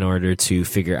 in order to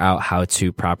figure out how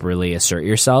to properly assert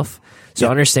yourself. So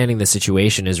understanding the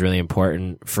situation was really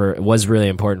important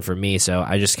for me. So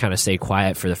I just kind of stayed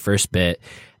quiet for the first bit.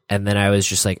 And then I was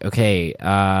just like, okay,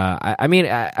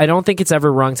 I don't think it's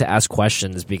ever wrong to ask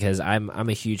questions because I'm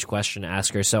a huge question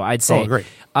asker. So I'd say,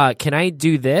 can I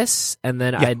do this? And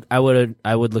then I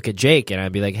would look at Jake and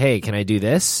I'd be like, hey, can I do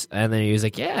this? And then he was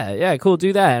like, yeah, cool,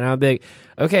 do that. And I'd be like,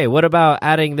 okay, what about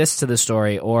adding this to the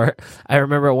story? Or I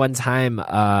remember one time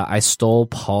I stole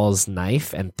Paul's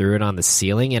knife and threw it on the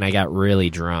ceiling and I got really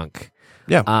drunk.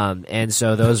 Yeah. And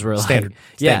so those were standard.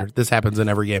 This happens in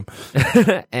every game.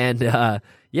 And,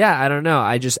 yeah, I don't know.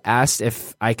 I just asked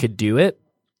if I could do it,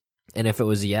 and if it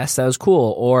was a yes, that was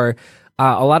cool. Or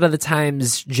a lot of the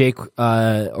times, Jake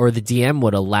or the DM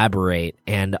would elaborate,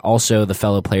 and also the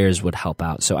fellow players would help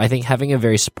out. So I think having a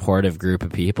very supportive group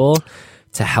of people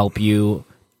to help you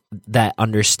that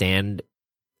understand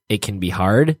it can be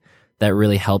hard, that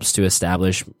really helps to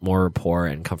establish more rapport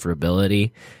and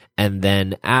comfortability. And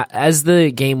then as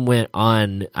the game went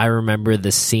on, I remember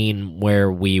the scene where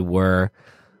we were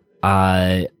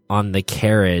on the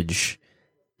carriage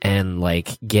and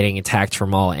like getting attacked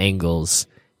from all angles,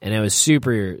 and it was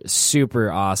super,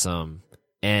 super awesome.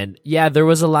 And yeah, there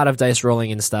was a lot of dice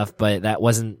rolling and stuff, but that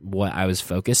wasn't what I was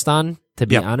focused on, to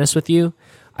be honest with you.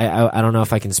 I don't know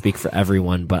if I can speak for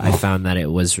everyone, but I found that it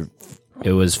was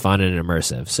fun and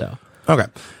immersive. So okay,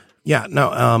 yeah,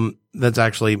 no, that's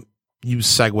actually, you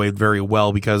segued very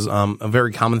well, because a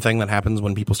very common thing that happens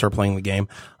when people start playing the game,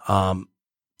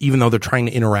 even though they're trying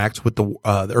to interact with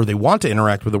or they want to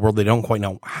interact with the world, they don't quite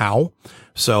know how.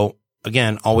 So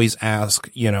again, always ask,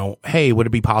 hey, would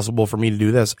it be possible for me to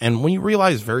do this? And when you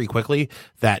realize very quickly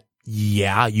that,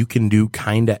 yeah, you can do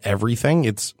kind of everything,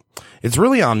 it's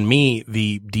really on me,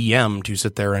 the DM, to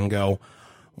sit there and go,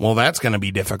 well, that's going to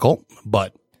be difficult,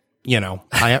 but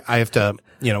I have to,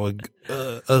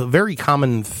 a very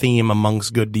common theme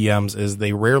amongst good DMs is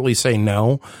they rarely say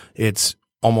no. It's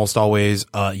almost always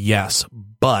yes,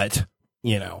 but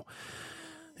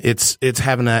it's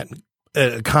having that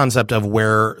concept of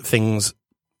where things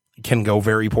can go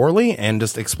very poorly and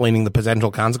just explaining the potential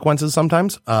consequences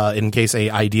sometimes in case a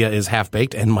idea is half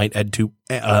baked and might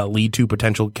lead to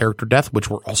potential character death, which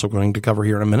we're also going to cover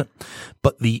here in a minute.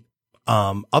 But the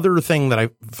other thing that I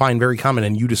find very common,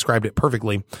 and you described it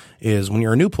perfectly, is when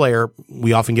you're a new player,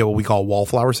 we often get what we call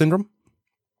wallflower syndrome,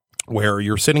 where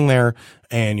you're sitting there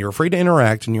and you're afraid to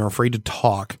interact and you're afraid to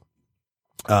talk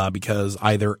because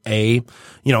either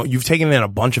you've taken in a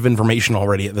bunch of information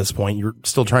already at this point. You're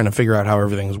still trying to figure out how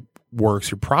everything works.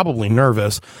 You're probably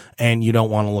nervous and you don't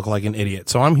want to look like an idiot.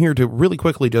 So I'm here to really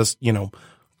quickly just,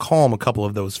 calm a couple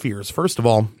of those fears. First of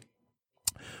all,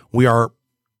 we are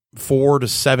 4 to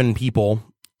 7 people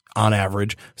on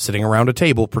average sitting around a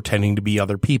table pretending to be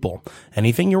other people.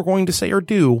 Anything you're going to say or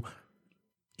do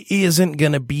isn't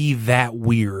going to be that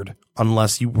weird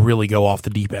unless you really go off the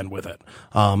deep end with it.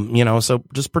 So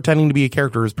just pretending to be a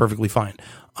character is perfectly fine.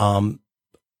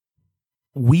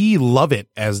 We love it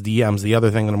as DMs. The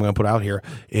other thing that I'm going to put out here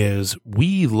is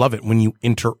we love it when you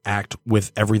interact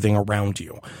with everything around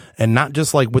you, and not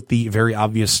just like with the very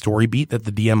obvious story beat that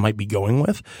the DM might be going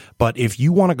with, but if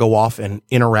you want to go off and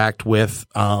interact with,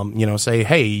 say,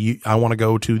 hey, I want to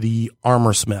go to the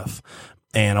armor smith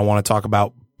and I want to talk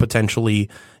about potentially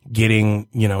getting,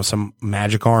 some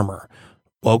magic armor.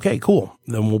 Well, okay, cool.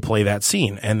 Then we'll play that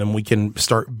scene, and then we can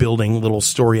start building little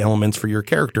story elements for your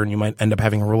character, and you might end up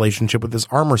having a relationship with this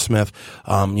armor smith.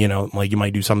 Like you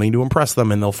might do something to impress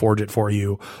them and they'll forge it for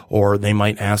you, or they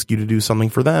might ask you to do something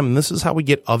for them. And this is how we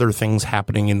get other things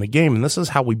happening in the game, and this is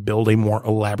how we build a more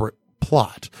elaborate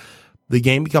plot. The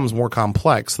game becomes more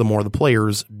complex the more the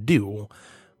players do.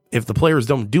 If the players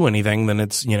don't do anything, then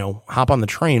it's, hop on the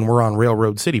train. We're on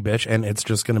Railroad City, bitch. And it's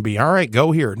just going to be, all right,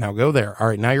 go here. Now go there. All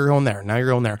right. Now you're going there. Now you're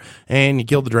going there. And you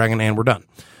killed the dragon and we're done.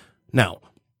 Now,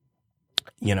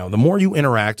 the more you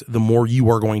interact, the more you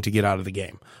are going to get out of the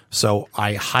game. So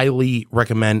I highly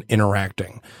recommend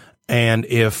interacting. And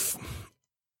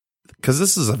because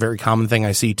this is a very common thing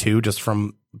I see too, just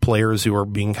from players who are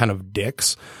being kind of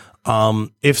dicks.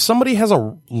 If somebody has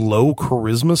a low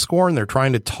charisma score and they're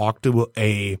trying to talk to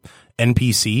a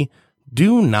NPC,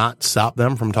 do not stop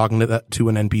them from talking to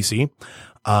an NPC.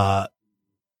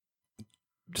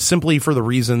 Simply for the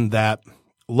reason that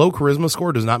low charisma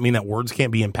score does not mean that words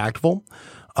can't be impactful.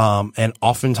 And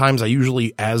oftentimes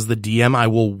as the DM, I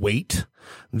will weight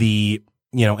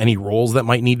any roles that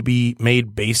might need to be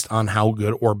made based on how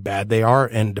good or bad they are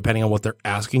and depending on what they're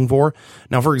asking for.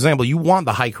 Now, for example, you want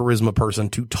the high charisma person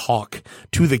to talk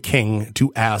to the king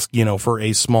to ask, for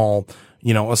a small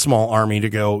army to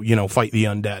go, fight the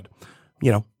undead.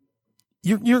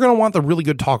 You're going to want the really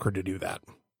good talker to do that.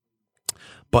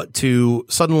 But to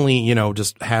suddenly,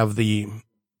 just have the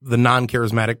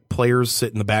non-charismatic players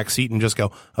sit in the back seat and just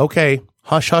go, okay,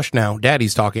 hush, hush now,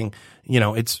 daddy's talking.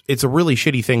 It's a really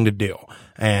shitty thing to do.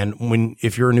 And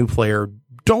if you're a new player,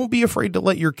 don't be afraid to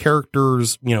let your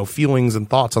characters, feelings and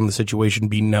thoughts on the situation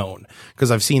be known.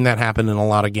 Because I've seen that happen in a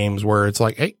lot of games where it's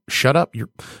like, hey, shut up.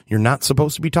 You're not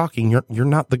supposed to be talking. You're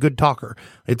not the good talker.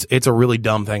 It's a really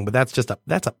dumb thing, but that's a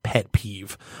pet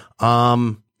peeve.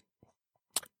 The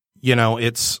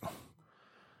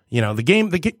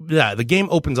game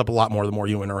opens up a lot more the more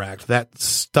you interact. That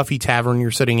stuffy tavern you're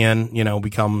sitting in,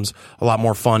 becomes a lot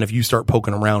more fun if you start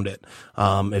poking around it.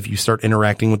 If you start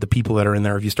interacting with the people that are in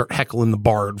there, if you start heckling the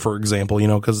bard, for example,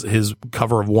 because his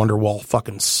cover of Wonderwall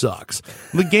fucking sucks.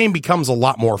 The game becomes a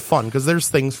lot more fun because there's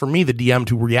things for me, the DM,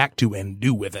 to react to and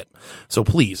do with it. So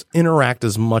please interact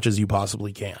as much as you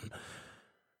possibly can.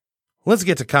 Let's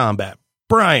get to combat.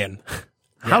 Brian,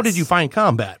 how did you find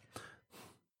combat?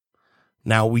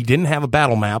 Now, we didn't have a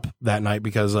battle map that night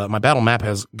because my battle map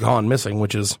has gone missing,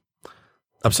 which is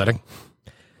upsetting.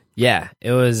 Yeah,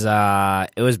 it was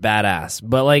badass.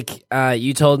 But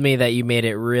you told me that you made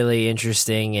it really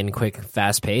interesting and quick,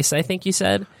 fast paced, I think you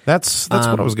said. That's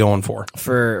what I was going for.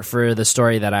 For the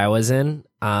story that I was in.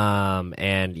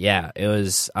 And yeah, it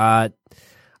was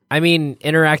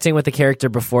interacting with the character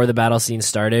before the battle scene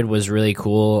started was really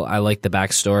cool. I liked the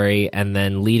backstory, and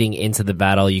then leading into the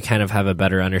battle, you kind of have a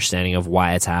better understanding of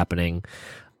why it's happening.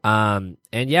 And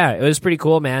yeah, it was pretty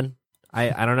cool, man.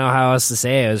 I don't know how else to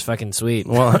say it. It was fucking sweet.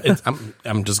 Well,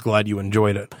 I'm just glad you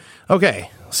enjoyed it.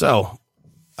 Okay, so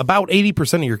about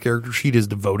 80% of your character sheet is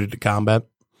devoted to combat,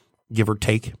 give or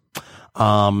take.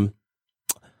 It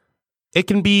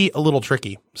can be a little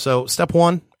tricky. So step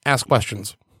one, ask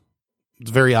questions. It's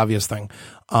a very obvious thing.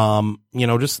 And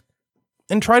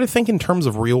try to think in terms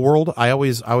of real world. I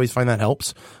always find that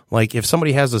helps. Like if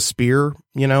somebody has a spear,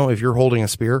 if you're holding a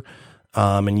spear,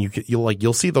 and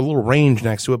you'll see the little range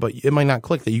next to it, but it might not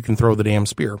click that you can throw the damn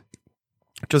spear.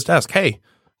 Just ask, hey,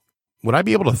 would I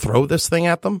be able to throw this thing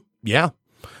at them? Yeah.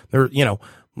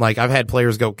 I've had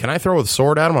players go, can I throw a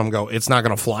sword at them? I'm go, it's not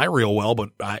going to fly real well,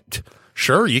 but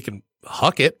sure, you can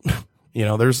huck it.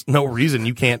 There's no reason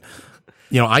you can't.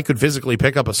 I could physically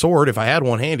pick up a sword if I had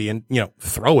one handy and,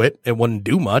 throw it. It wouldn't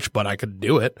do much, but I could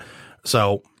do it.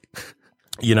 So,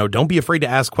 don't be afraid to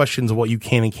ask questions of what you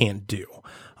can and can't do.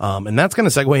 And that's going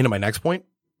to segue into my next point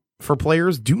for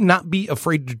players. Do not be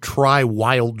afraid to try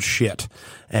wild shit.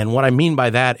 And what I mean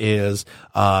by that is,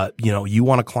 you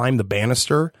want to climb the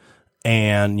banister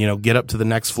and, get up to the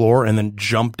next floor and then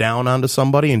jump down onto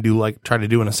somebody and try to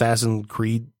do an Assassin's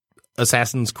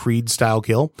Creed style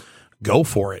kill. Go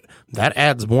for it. That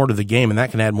adds more to the game, and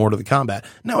that can add more to the combat.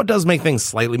 Now, it does make things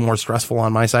slightly more stressful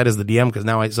on my side as the DM, because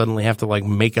now I suddenly have to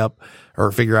make up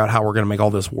or figure out how we're going to make all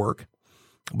this work.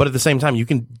 But at the same time, you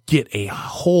can get a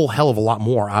whole hell of a lot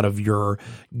more out of your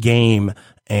game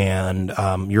and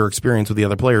your experience with the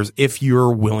other players if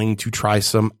you're willing to try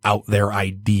some out there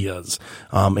ideas.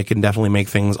 It can definitely make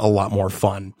things a lot more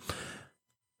fun.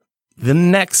 The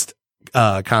next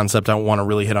concept I want to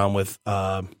really hit on with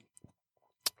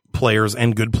players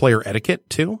and good player etiquette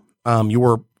too.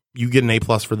 You get an A+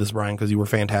 for this, Brian, because you were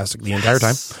fantastic the entire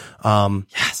time.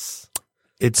 Yes.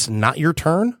 It's not your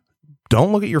turn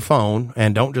don't look at your phone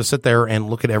and don't just sit there and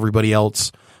look at everybody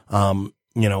else,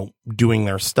 doing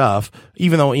their stuff,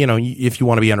 even though, if you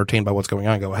want to be entertained by what's going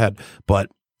on, go ahead.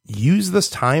 But use this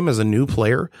time as a new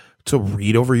player to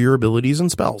read over your abilities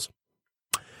and spells.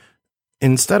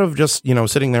 Instead of just,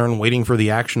 sitting there and waiting for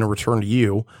the action to return to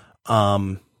you,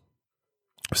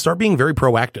 start being very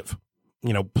proactive.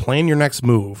 Plan your next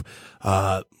move,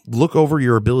 look over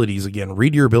your abilities again,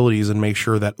 read your abilities and make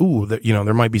sure that,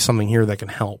 there might be something here that can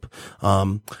help.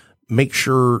 Make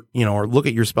sure, or look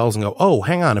at your spells and go, oh,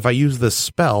 hang on. If I use this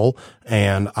spell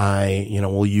and I,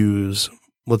 we'll use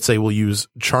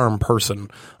Charm Person.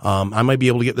 I might be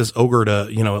able to get this ogre to,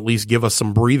 at least give us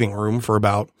some breathing room for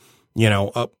about,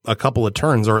 a couple of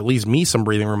turns, or at least me some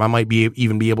breathing room. I might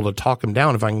even be able to talk him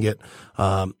down if I can get,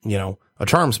 a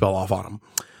charm spell off on him.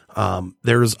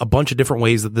 There's a bunch of different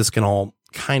ways that this can all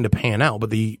kind of pan out, but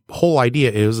the whole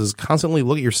idea is constantly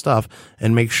look at your stuff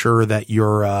and make sure that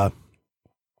your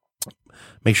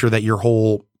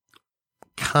whole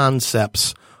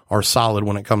concepts are solid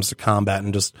when it comes to combat,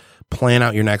 and just plan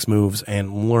out your next moves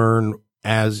and learn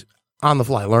on the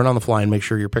fly and make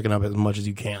sure you're picking up as much as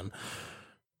you can.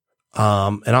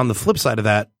 And on the flip side of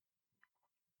that,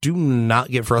 do not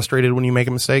get frustrated when you make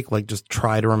a mistake. Like, just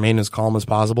try to remain as calm as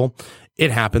possible.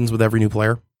 It happens with every new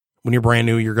player. When you're brand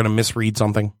new, you're going to misread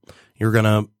something. You're going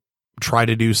to try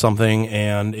to do something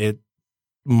and it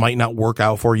might not work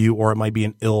out for you, or it might be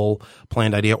an ill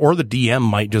planned idea, or the DM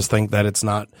might just think that it's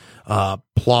not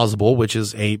plausible, which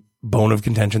is a bone of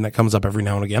contention that comes up every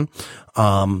now and again.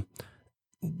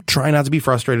 Try not to be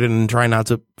frustrated and try not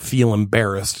to feel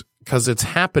embarrassed, because it's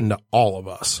happened to all of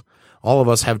us. All of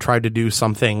us have tried to do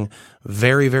something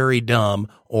very, very dumb,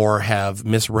 or have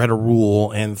misread a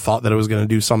rule and thought that it was going to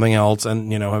do something else,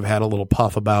 and, have had a little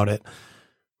puff about it.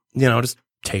 Just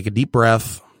take a deep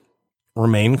breath,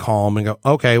 remain calm, and go,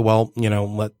 okay, well,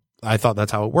 I thought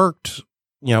that's how it worked,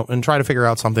 and try to figure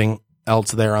out something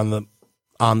else there on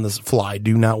the fly.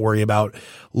 Do not worry about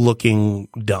looking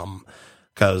dumb,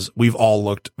 because we've all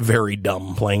looked very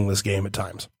dumb playing this game at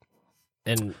times.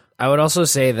 And I would also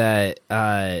say that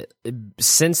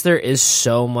since there is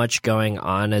so much going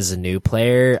on as a new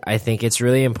player, I think it's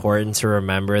really important to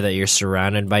remember that you're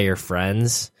surrounded by your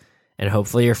friends, and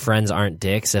hopefully your friends aren't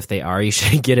dicks. If they are, you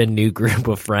should get a new group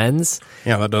of friends.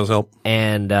 Yeah, that does help.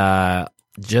 And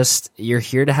just, you're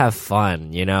here to have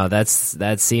fun. That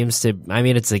seems to,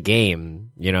 it's a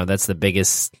game. That's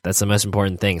the most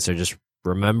important thing. So just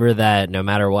remember that no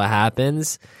matter what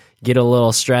happens, get a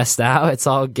little stressed out, it's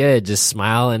all good. Just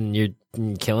smile and you're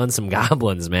killing some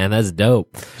goblins, man. That's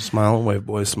dope. Smile and wave,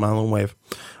 boys. Smile and wave.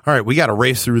 All right, we got to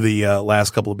race through the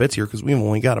last couple of bits here, because we've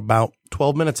only got about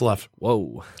 12 minutes left.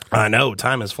 Whoa. I know,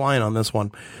 time is flying on this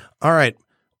one. All right,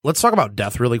 let's talk about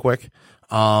death really quick.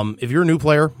 If you're a new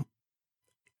player,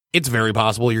 it's very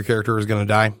possible your character is going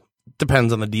to die.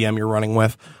 Depends on the DM you're running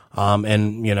with.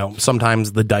 And,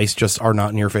 sometimes the dice just are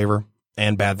not in your favor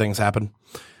and bad things happen.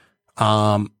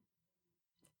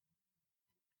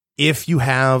 If you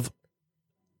have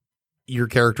your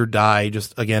character die,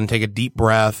 just, again, take a deep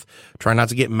breath, try not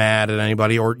to get mad at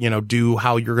anybody, or, do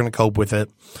how you're going to cope with it,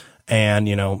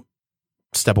 and,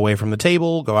 step away from the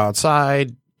table, go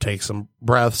outside, take some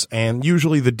breaths, and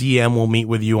usually the DM will meet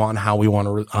with you on how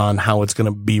on how it's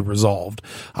going to be resolved.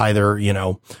 Either,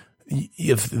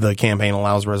 if the campaign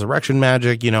allows resurrection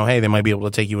magic, hey, they might be able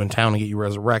to take you in town and get you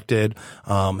resurrected.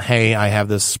 Hey, I have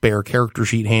this spare character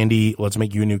sheet handy. Let's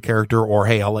make you a new character. Or,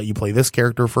 hey, I'll let you play this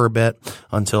character for a bit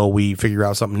until we figure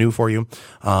out something new for you.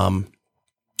 I've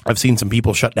seen some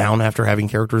people shut down after having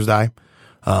characters die.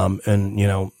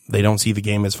 And they don't see the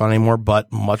game as fun anymore,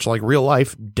 but much like real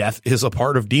life, death is a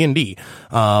part of D&D.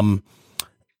 And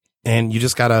you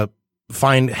just gotta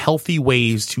find healthy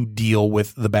ways to deal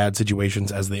with the bad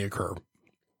situations as they occur.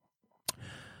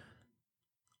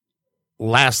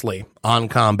 Lastly, on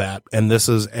combat, and this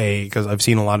is because I've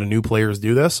seen a lot of new players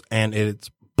do this, and it's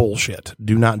bullshit.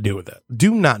 Do not do it.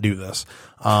 Do not do this.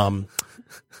 Don't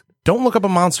look up a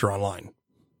monster online.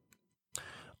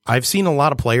 I've seen a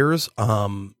lot of players,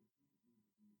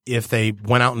 if they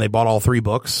went out and they bought all 3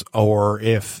 books, or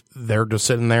if they're just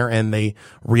sitting there and they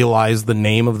realize the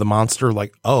name of the monster,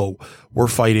 like, oh, we're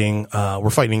fighting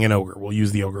an ogre. We'll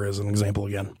use the ogre as an example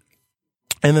again.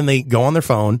 And then they go on their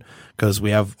phone, because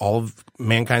we have all of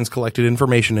mankind's collected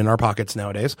information in our pockets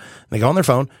nowadays. They go on their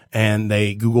phone and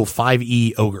they Google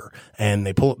 5e ogre, and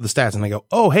they pull up the stats and they go,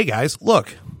 oh, hey guys,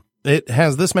 look, it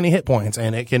has this many hit points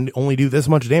and it can only do this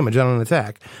much damage on an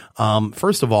attack.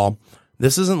 First of all,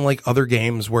 this isn't like other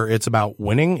games where it's about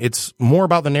winning. It's more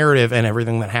about the narrative and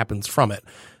everything that happens from it.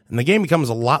 And the game becomes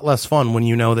a lot less fun when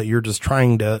you know that you're just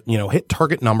trying to, hit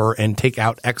target number and take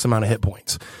out X amount of hit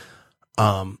points.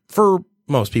 For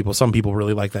most people, some people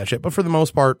really like that shit, but for the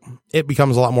most part, it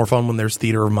becomes a lot more fun when there's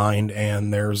theater of mind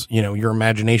and there's, your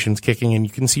imagination's kicking and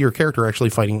you can see your character actually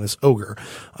fighting this ogre.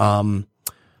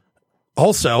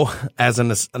 Also, as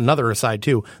another aside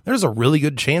too, there's a really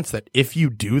good chance that if you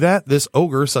do that, this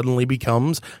ogre suddenly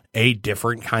becomes a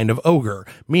different kind of ogre,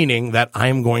 meaning that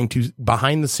I'm going to,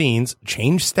 behind the scenes,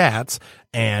 change stats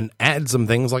and add some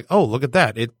things like, oh, look at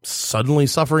that. It's suddenly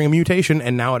suffering a mutation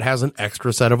and now it has an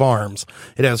extra set of arms.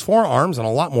 It has 4 arms and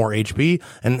a lot more HP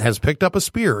and has picked up a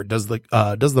spear. Does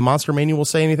the monster manual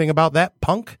say anything about that,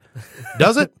 punk?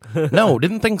 Does it? No,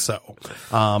 didn't think so.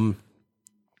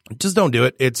 Just don't do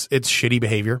it. It's shitty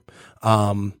behavior.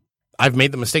 I've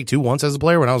made the mistake too once as a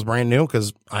player when I was brand new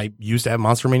because I used to have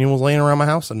monster manuals laying around my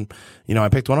house and, I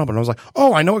picked one up and I was like,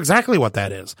 oh, I know exactly what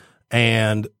that is.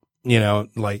 And,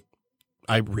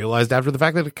 I realized after the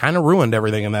fact that it kind of ruined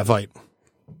everything in that fight.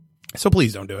 So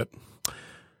please don't do it.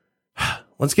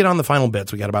 Let's get on the final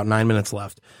bits. We got about 9 minutes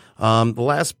left. The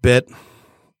last bit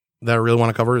that I really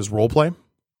want to cover is roleplay,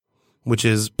 which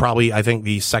is probably, I think,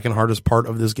 the second hardest part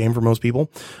of this game for most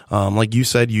people. Like you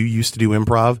said, you used to do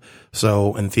improv,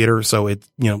 in theater, so it,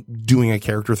 doing a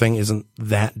character thing isn't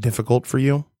that difficult for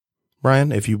you,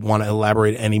 Brian, if you want to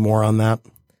elaborate any more on that.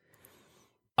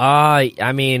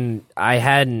 I mean, I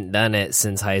hadn't done it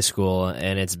since high school,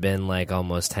 and it's been like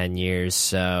almost 10 years,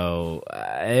 so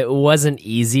it wasn't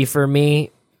easy for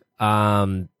me,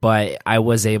 but I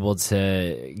was able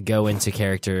to go into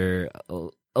character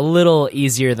a little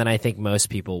easier than I think most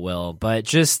people will, but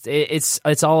just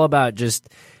it's all about just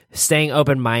staying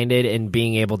open-minded and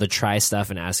being able to try stuff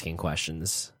and asking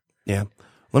questions. Yeah.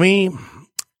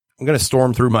 I'm going to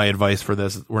storm through my advice for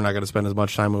this. We're not going to spend as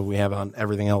much time as we have on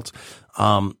everything else.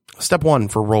 Step 1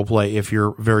 for roleplay, if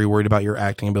you're very worried about your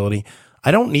acting ability, I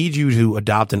don't need you to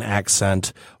adopt an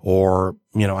accent or,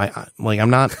 I'm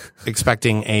not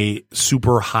expecting a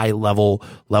super high level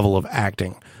of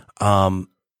acting.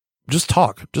 Just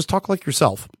talk like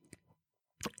yourself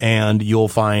and you'll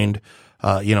find,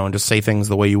 and just say things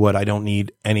the way you would. I don't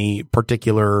need any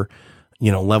particular,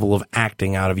 level of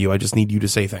acting out of you. I just need you to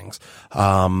say things.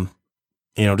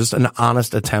 Just an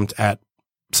honest attempt at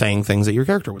saying things that your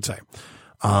character would say.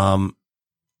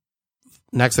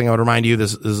 Next thing I would remind you,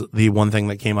 this is the one thing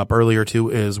that came up earlier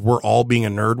too, is we're all being a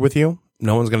nerd with you.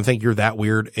 No one's going to think you're that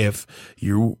weird if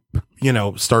you,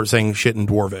 start saying shit in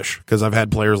Dwarvish. Because I've had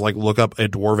players look up a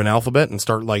Dwarven alphabet and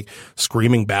start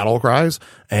screaming battle cries.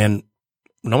 And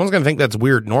no one's going to think that's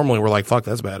weird. Normally we're like, fuck,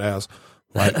 that's badass.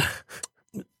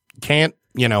 Can't,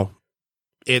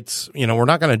 it's, we're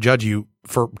not going to judge you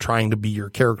for trying to be your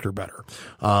character better.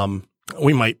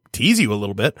 We might tease you a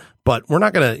little bit, but we're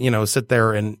not going to, sit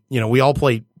there and, we all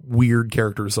play weird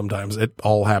characters sometimes. It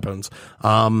all happens.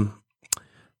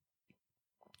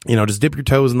 Just dip your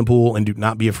toes in the pool and do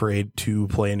not be afraid to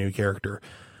play a new character.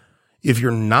 If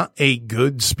you're not a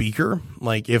good speaker,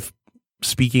 if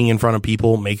speaking in front of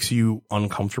people makes you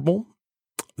uncomfortable,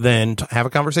 then have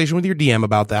a conversation with your DM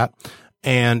about that.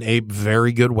 And a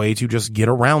very good way to just get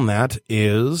around that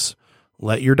is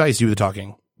let your dice do the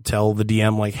talking. Tell the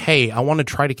DM hey, I want to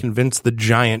try to convince the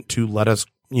giant to let us,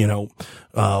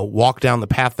 walk down the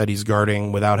path that he's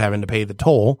guarding without having to pay the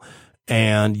toll.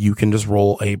 And you can just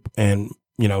roll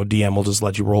DM will just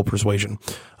let you roll persuasion.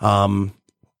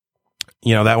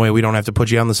 That way we don't have to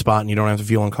put you on the spot and you don't have to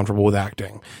feel uncomfortable with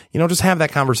acting. Just have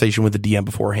that conversation with the DM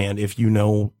beforehand if you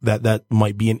know that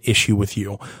might be an issue with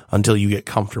you until you get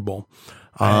comfortable.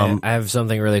 I have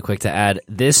something really quick to add.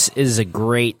 This is a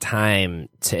great time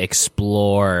to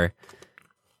explore,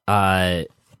 trying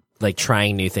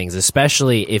new things,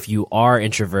 especially if you are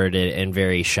introverted and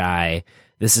very shy.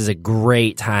 This is a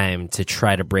great time to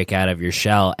try to break out of your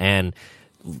shell and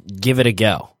give it a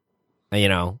go,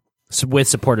 with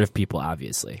supportive people,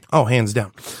 obviously. Oh, hands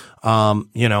down.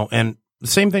 And the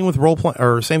same thing with roleplay,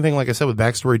 or same thing, like I said, with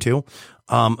backstory too.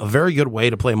 A very good way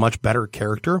to play a much better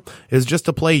character is just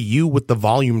to play you with the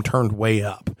volume turned way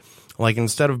up.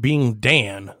 Instead of being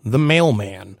Dan, the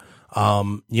mailman,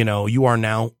 you are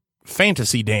now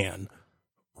Fantasy Dan,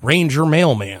 Ranger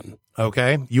Mailman.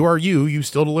 Okay. You are you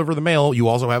still deliver the mail. You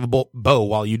also have a bow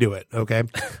while you do it. Okay.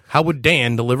 How would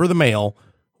Dan deliver the mail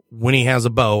when he has a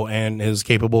bow and is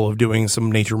capable of doing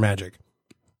some nature magic?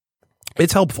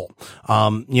 It's helpful.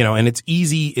 And it's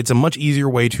easy. It's a much easier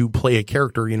way to play a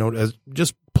character, as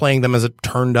just playing them as a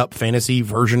turned up fantasy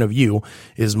version of you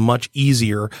is much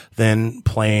easier than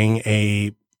trying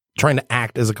to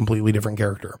act as a completely different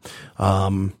character.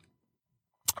 I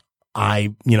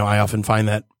often find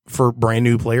that for brand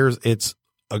new players, it's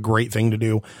a great thing to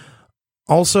do.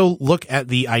 Also, look at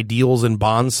the ideals and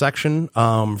bonds section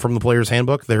from the player's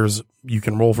handbook. You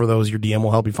can roll for those. Your DM will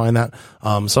help you find that.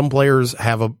 Some players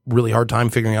have a really hard time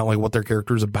figuring out like what their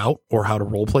character is about or how to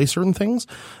role play certain things.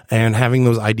 And having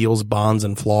those ideals, bonds,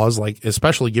 and flaws, like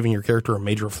especially giving your character a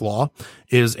major flaw,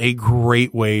 is a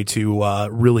great way to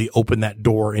really open that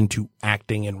door into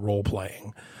acting and role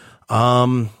playing.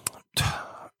 And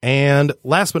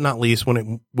last but not least,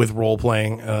 with role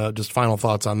playing, just final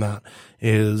thoughts on that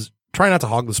is try not to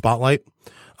hog the spotlight.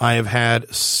 I have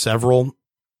had several,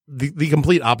 the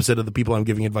complete opposite of the people I'm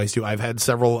giving advice to. I've had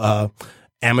several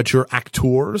amateur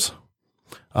actors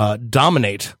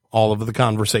dominate all of the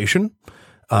conversation.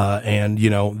 And,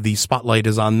 the spotlight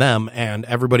is on them and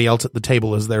everybody else at the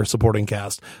table is their supporting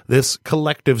cast. This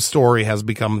collective story has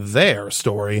become their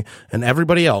story and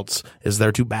everybody else is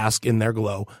there to bask in their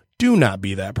glow. Do not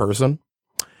be that person.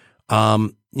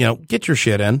 Get your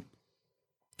shit in.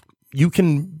 You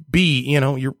can be,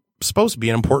 you're supposed to be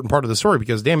an important part of the story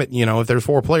because damn it, if there's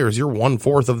 4 players, you're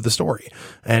 1/4 of the story.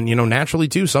 And, naturally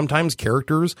too, sometimes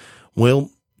characters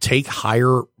will take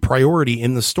higher priority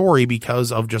in the story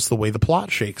because of just the way the plot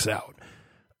shakes out.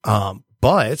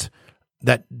 But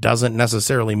that doesn't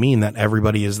necessarily mean that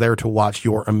everybody is there to watch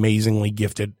your amazingly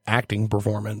gifted acting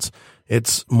performance.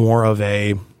 It's more of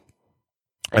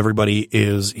everybody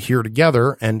is here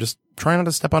together and just try not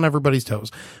to step on everybody's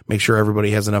toes. Make sure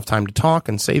everybody has enough time to talk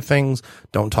and say things.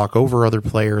 Don't talk over other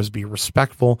players. Be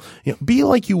respectful. Be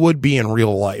like you would be in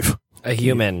real life. A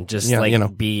human,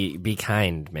 be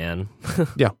kind, man.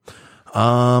 Yeah.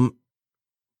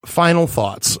 Final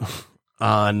thoughts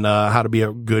on how to be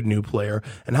a good new player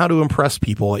and how to impress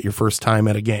people at your first time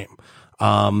at a game.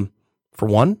 For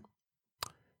one,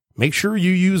 make sure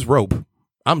you use rope.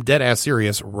 I'm dead ass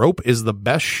serious. Rope is the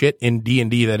best shit in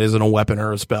D&D that isn't a weapon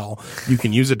or a spell. You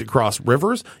can use it to cross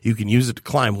rivers. You can use it to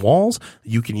climb walls.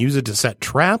 You can use it to set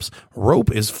traps.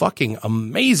 Rope is fucking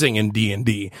amazing in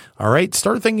D&D. All right.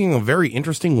 Start thinking of very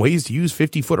interesting ways to use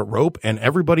 50 foot of rope and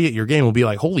everybody at your game will be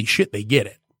like, holy shit, they get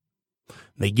it.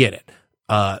 They get it.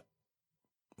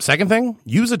 Second thing,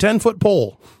 use a 10-foot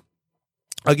pole.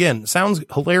 Again, sounds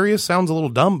hilarious. Sounds a little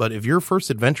dumb, but if your first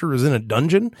adventure is in a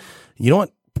dungeon, you know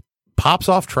what pops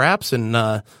off traps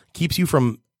and keeps you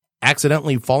from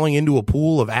accidentally falling into a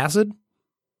pool of acid?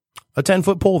 A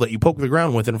 10-foot pole that you poke the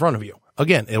ground with in front of you.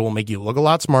 Again, it will make you look a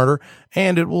lot smarter,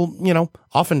 and it will,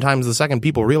 oftentimes the second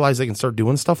people realize they can start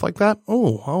doing stuff like that,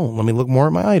 let me look more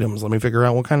at my items. Let me figure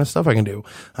out what kind of stuff I can do.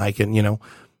 I can,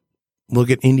 look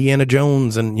at Indiana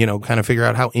Jones and, kind of figure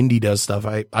out how Indy does stuff.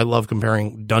 I love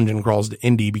comparing dungeon crawls to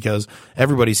Indy because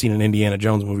everybody's seen an Indiana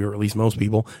Jones movie, or at least most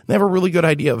people. They have a really good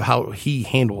idea of how he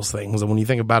handles things. And when you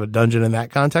think about a dungeon in that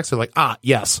context, they're like,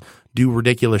 yes, do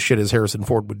ridiculous shit as Harrison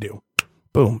Ford would do.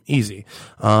 Boom. Easy.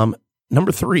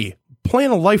 Number 3,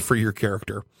 plan a life for your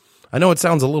character. I know it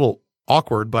sounds a little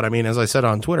awkward, but I mean, as I said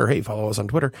on Twitter, hey, follow us on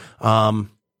Twitter.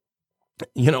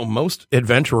 Most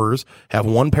adventurers have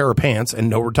one pair of pants and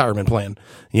no retirement plan,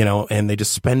 and they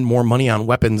just spend more money on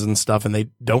weapons and stuff, and they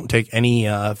don't take any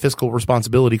fiscal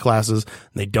responsibility classes.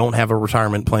 They don't have a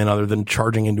retirement plan other than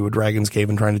charging into a dragon's cave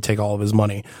and trying to take all of his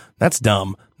money. That's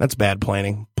dumb. That's bad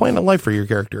planning. Plan a life for your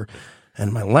character.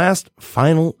 And my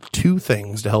final 2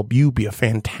 things to help you be a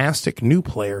fantastic new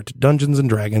player to Dungeons &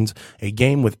 Dragons, a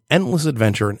game with endless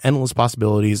adventure and endless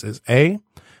possibilities, is A,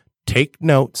 take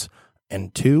notes,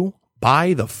 and 2,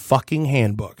 buy the fucking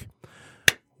handbook.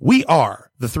 We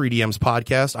are the 3DMs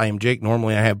podcast. I am Jake.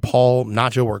 Normally I have Paul,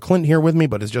 Nacho, or Clint here with me,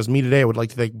 but it's just me today. I would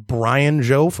like to thank Brian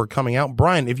Joe for coming out.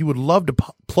 Brian, if you would love to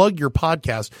plug your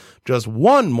podcast just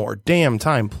one more damn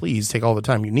time, please take all the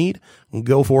time you need and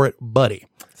go for it, buddy.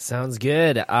 Sounds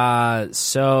good.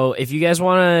 So if you guys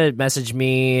want to message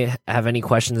me, have any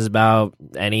questions about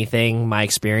anything, my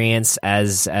experience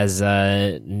as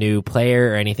a new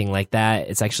player or anything like that,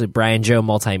 it's actually Brian Joe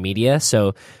Multimedia.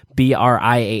 So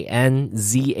BrianZhou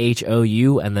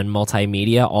and then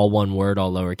multimedia, all one word,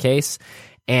 all lowercase.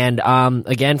 And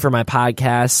again, for my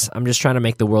podcast, I'm just trying to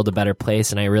make the world a better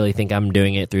place, and I really think I'm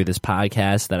doing it through this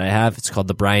podcast that I have. It's called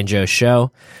The Brian Joe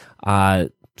Show.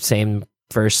 Same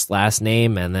first last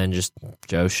name and then just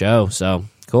Joe Show. So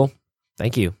cool.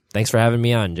 Thank you. Thanks for having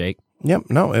me on, Jake. Yep.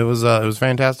 No, it was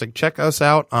fantastic. Check us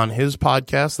out on his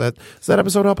podcast. Is that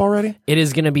episode up already? It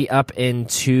is going to be up in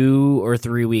 2 or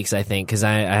 3 weeks, I think, because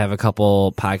I have a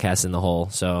couple podcasts in the hole.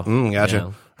 So gotcha.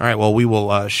 All right. Well, we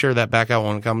will share that back out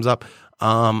when it comes up.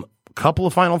 Couple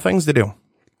of final things to do.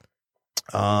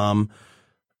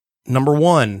 Number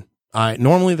 1,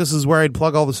 normally this is where I'd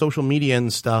plug all the social media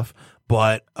and stuff,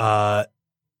 but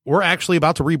we're actually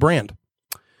about to rebrand.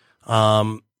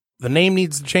 the name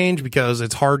needs to change because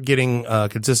it's hard getting a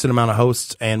consistent amount of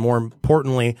hosts. And more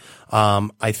importantly,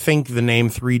 I think the name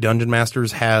 3 Dungeon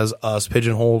Masters has us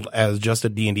pigeonholed as just a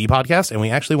D&D podcast. And we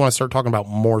actually want to start talking about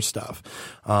more stuff.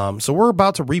 So we're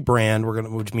about to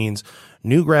rebrand. Which means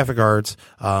new graphic arts.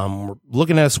 We're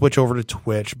looking at a switch over to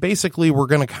Twitch. Basically, we're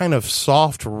going to kind of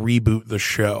soft reboot the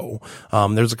show.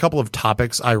 There's a couple of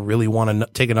topics I really want to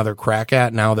take another crack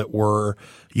at now that we're,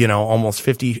 almost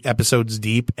 50 episodes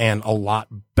deep and a lot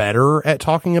better at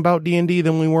talking about D&D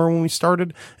than we were when we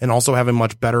started, and also have a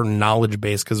much better knowledge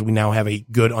base because we now have a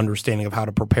good understanding of how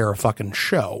to prepare a fucking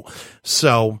show.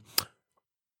 So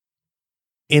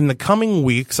in the coming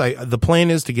weeks, the plan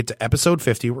is to get to episode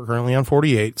 50. We're currently on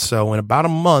 48. So in about a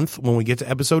month, when we get to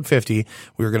episode 50,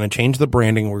 we're going to change the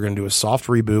branding. We're going to do a soft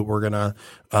reboot. We're going to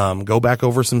go back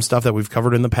over some stuff that we've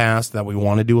covered in the past that we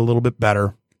want to do a little bit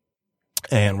better.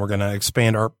 And we're going to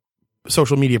expand our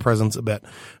social media presence a bit.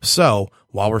 So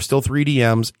while we're still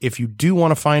 3DMs, if you do want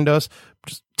to find us,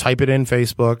 just type it in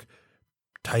Facebook,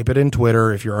 type it in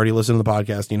Twitter. If you're already listening to the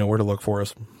podcast, you know where to look for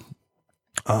us.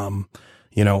 Listen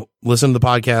to the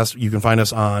podcast. You can find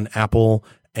us on Apple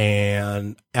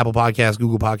Podcasts,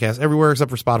 Google Podcasts, everywhere except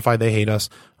for Spotify. They hate us.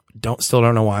 Still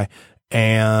don't know why.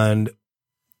 And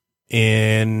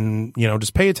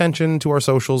just pay attention to our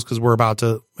socials because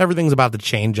everything's about to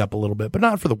change up a little bit, but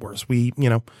not for the worse.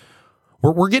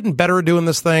 We're getting better at doing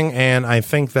this thing. And I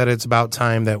think that it's about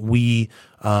time that we,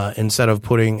 instead of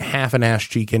putting half an ass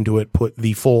cheek into it, put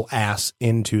the full ass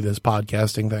into this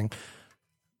podcasting thing.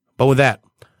 But with that,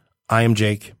 I am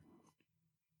Jake.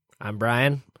 I'm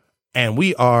Brian. And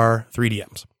we are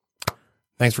 3DMs.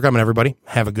 Thanks for coming, everybody.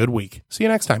 Have a good week. See you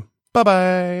next time.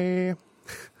 Bye-bye.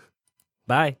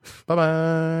 Bye.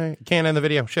 Bye-bye. Can't end the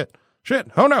video. Shit.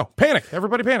 Oh, no. Panic.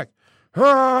 Everybody panic.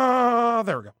 Ah,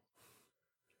 there we go.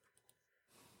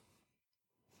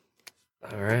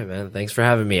 All right, man. Thanks for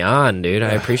having me on, dude. I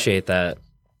appreciate that.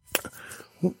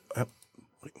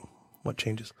 What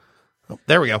changes? Oh,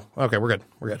 there we go. Okay, we're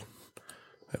good.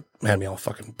 That had me all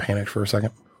fucking panicked for a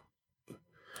second.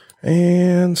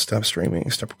 And stop streaming,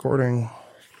 stop recording.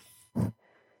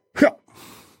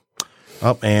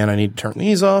 Oh, and I need to turn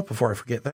these off before I forget that.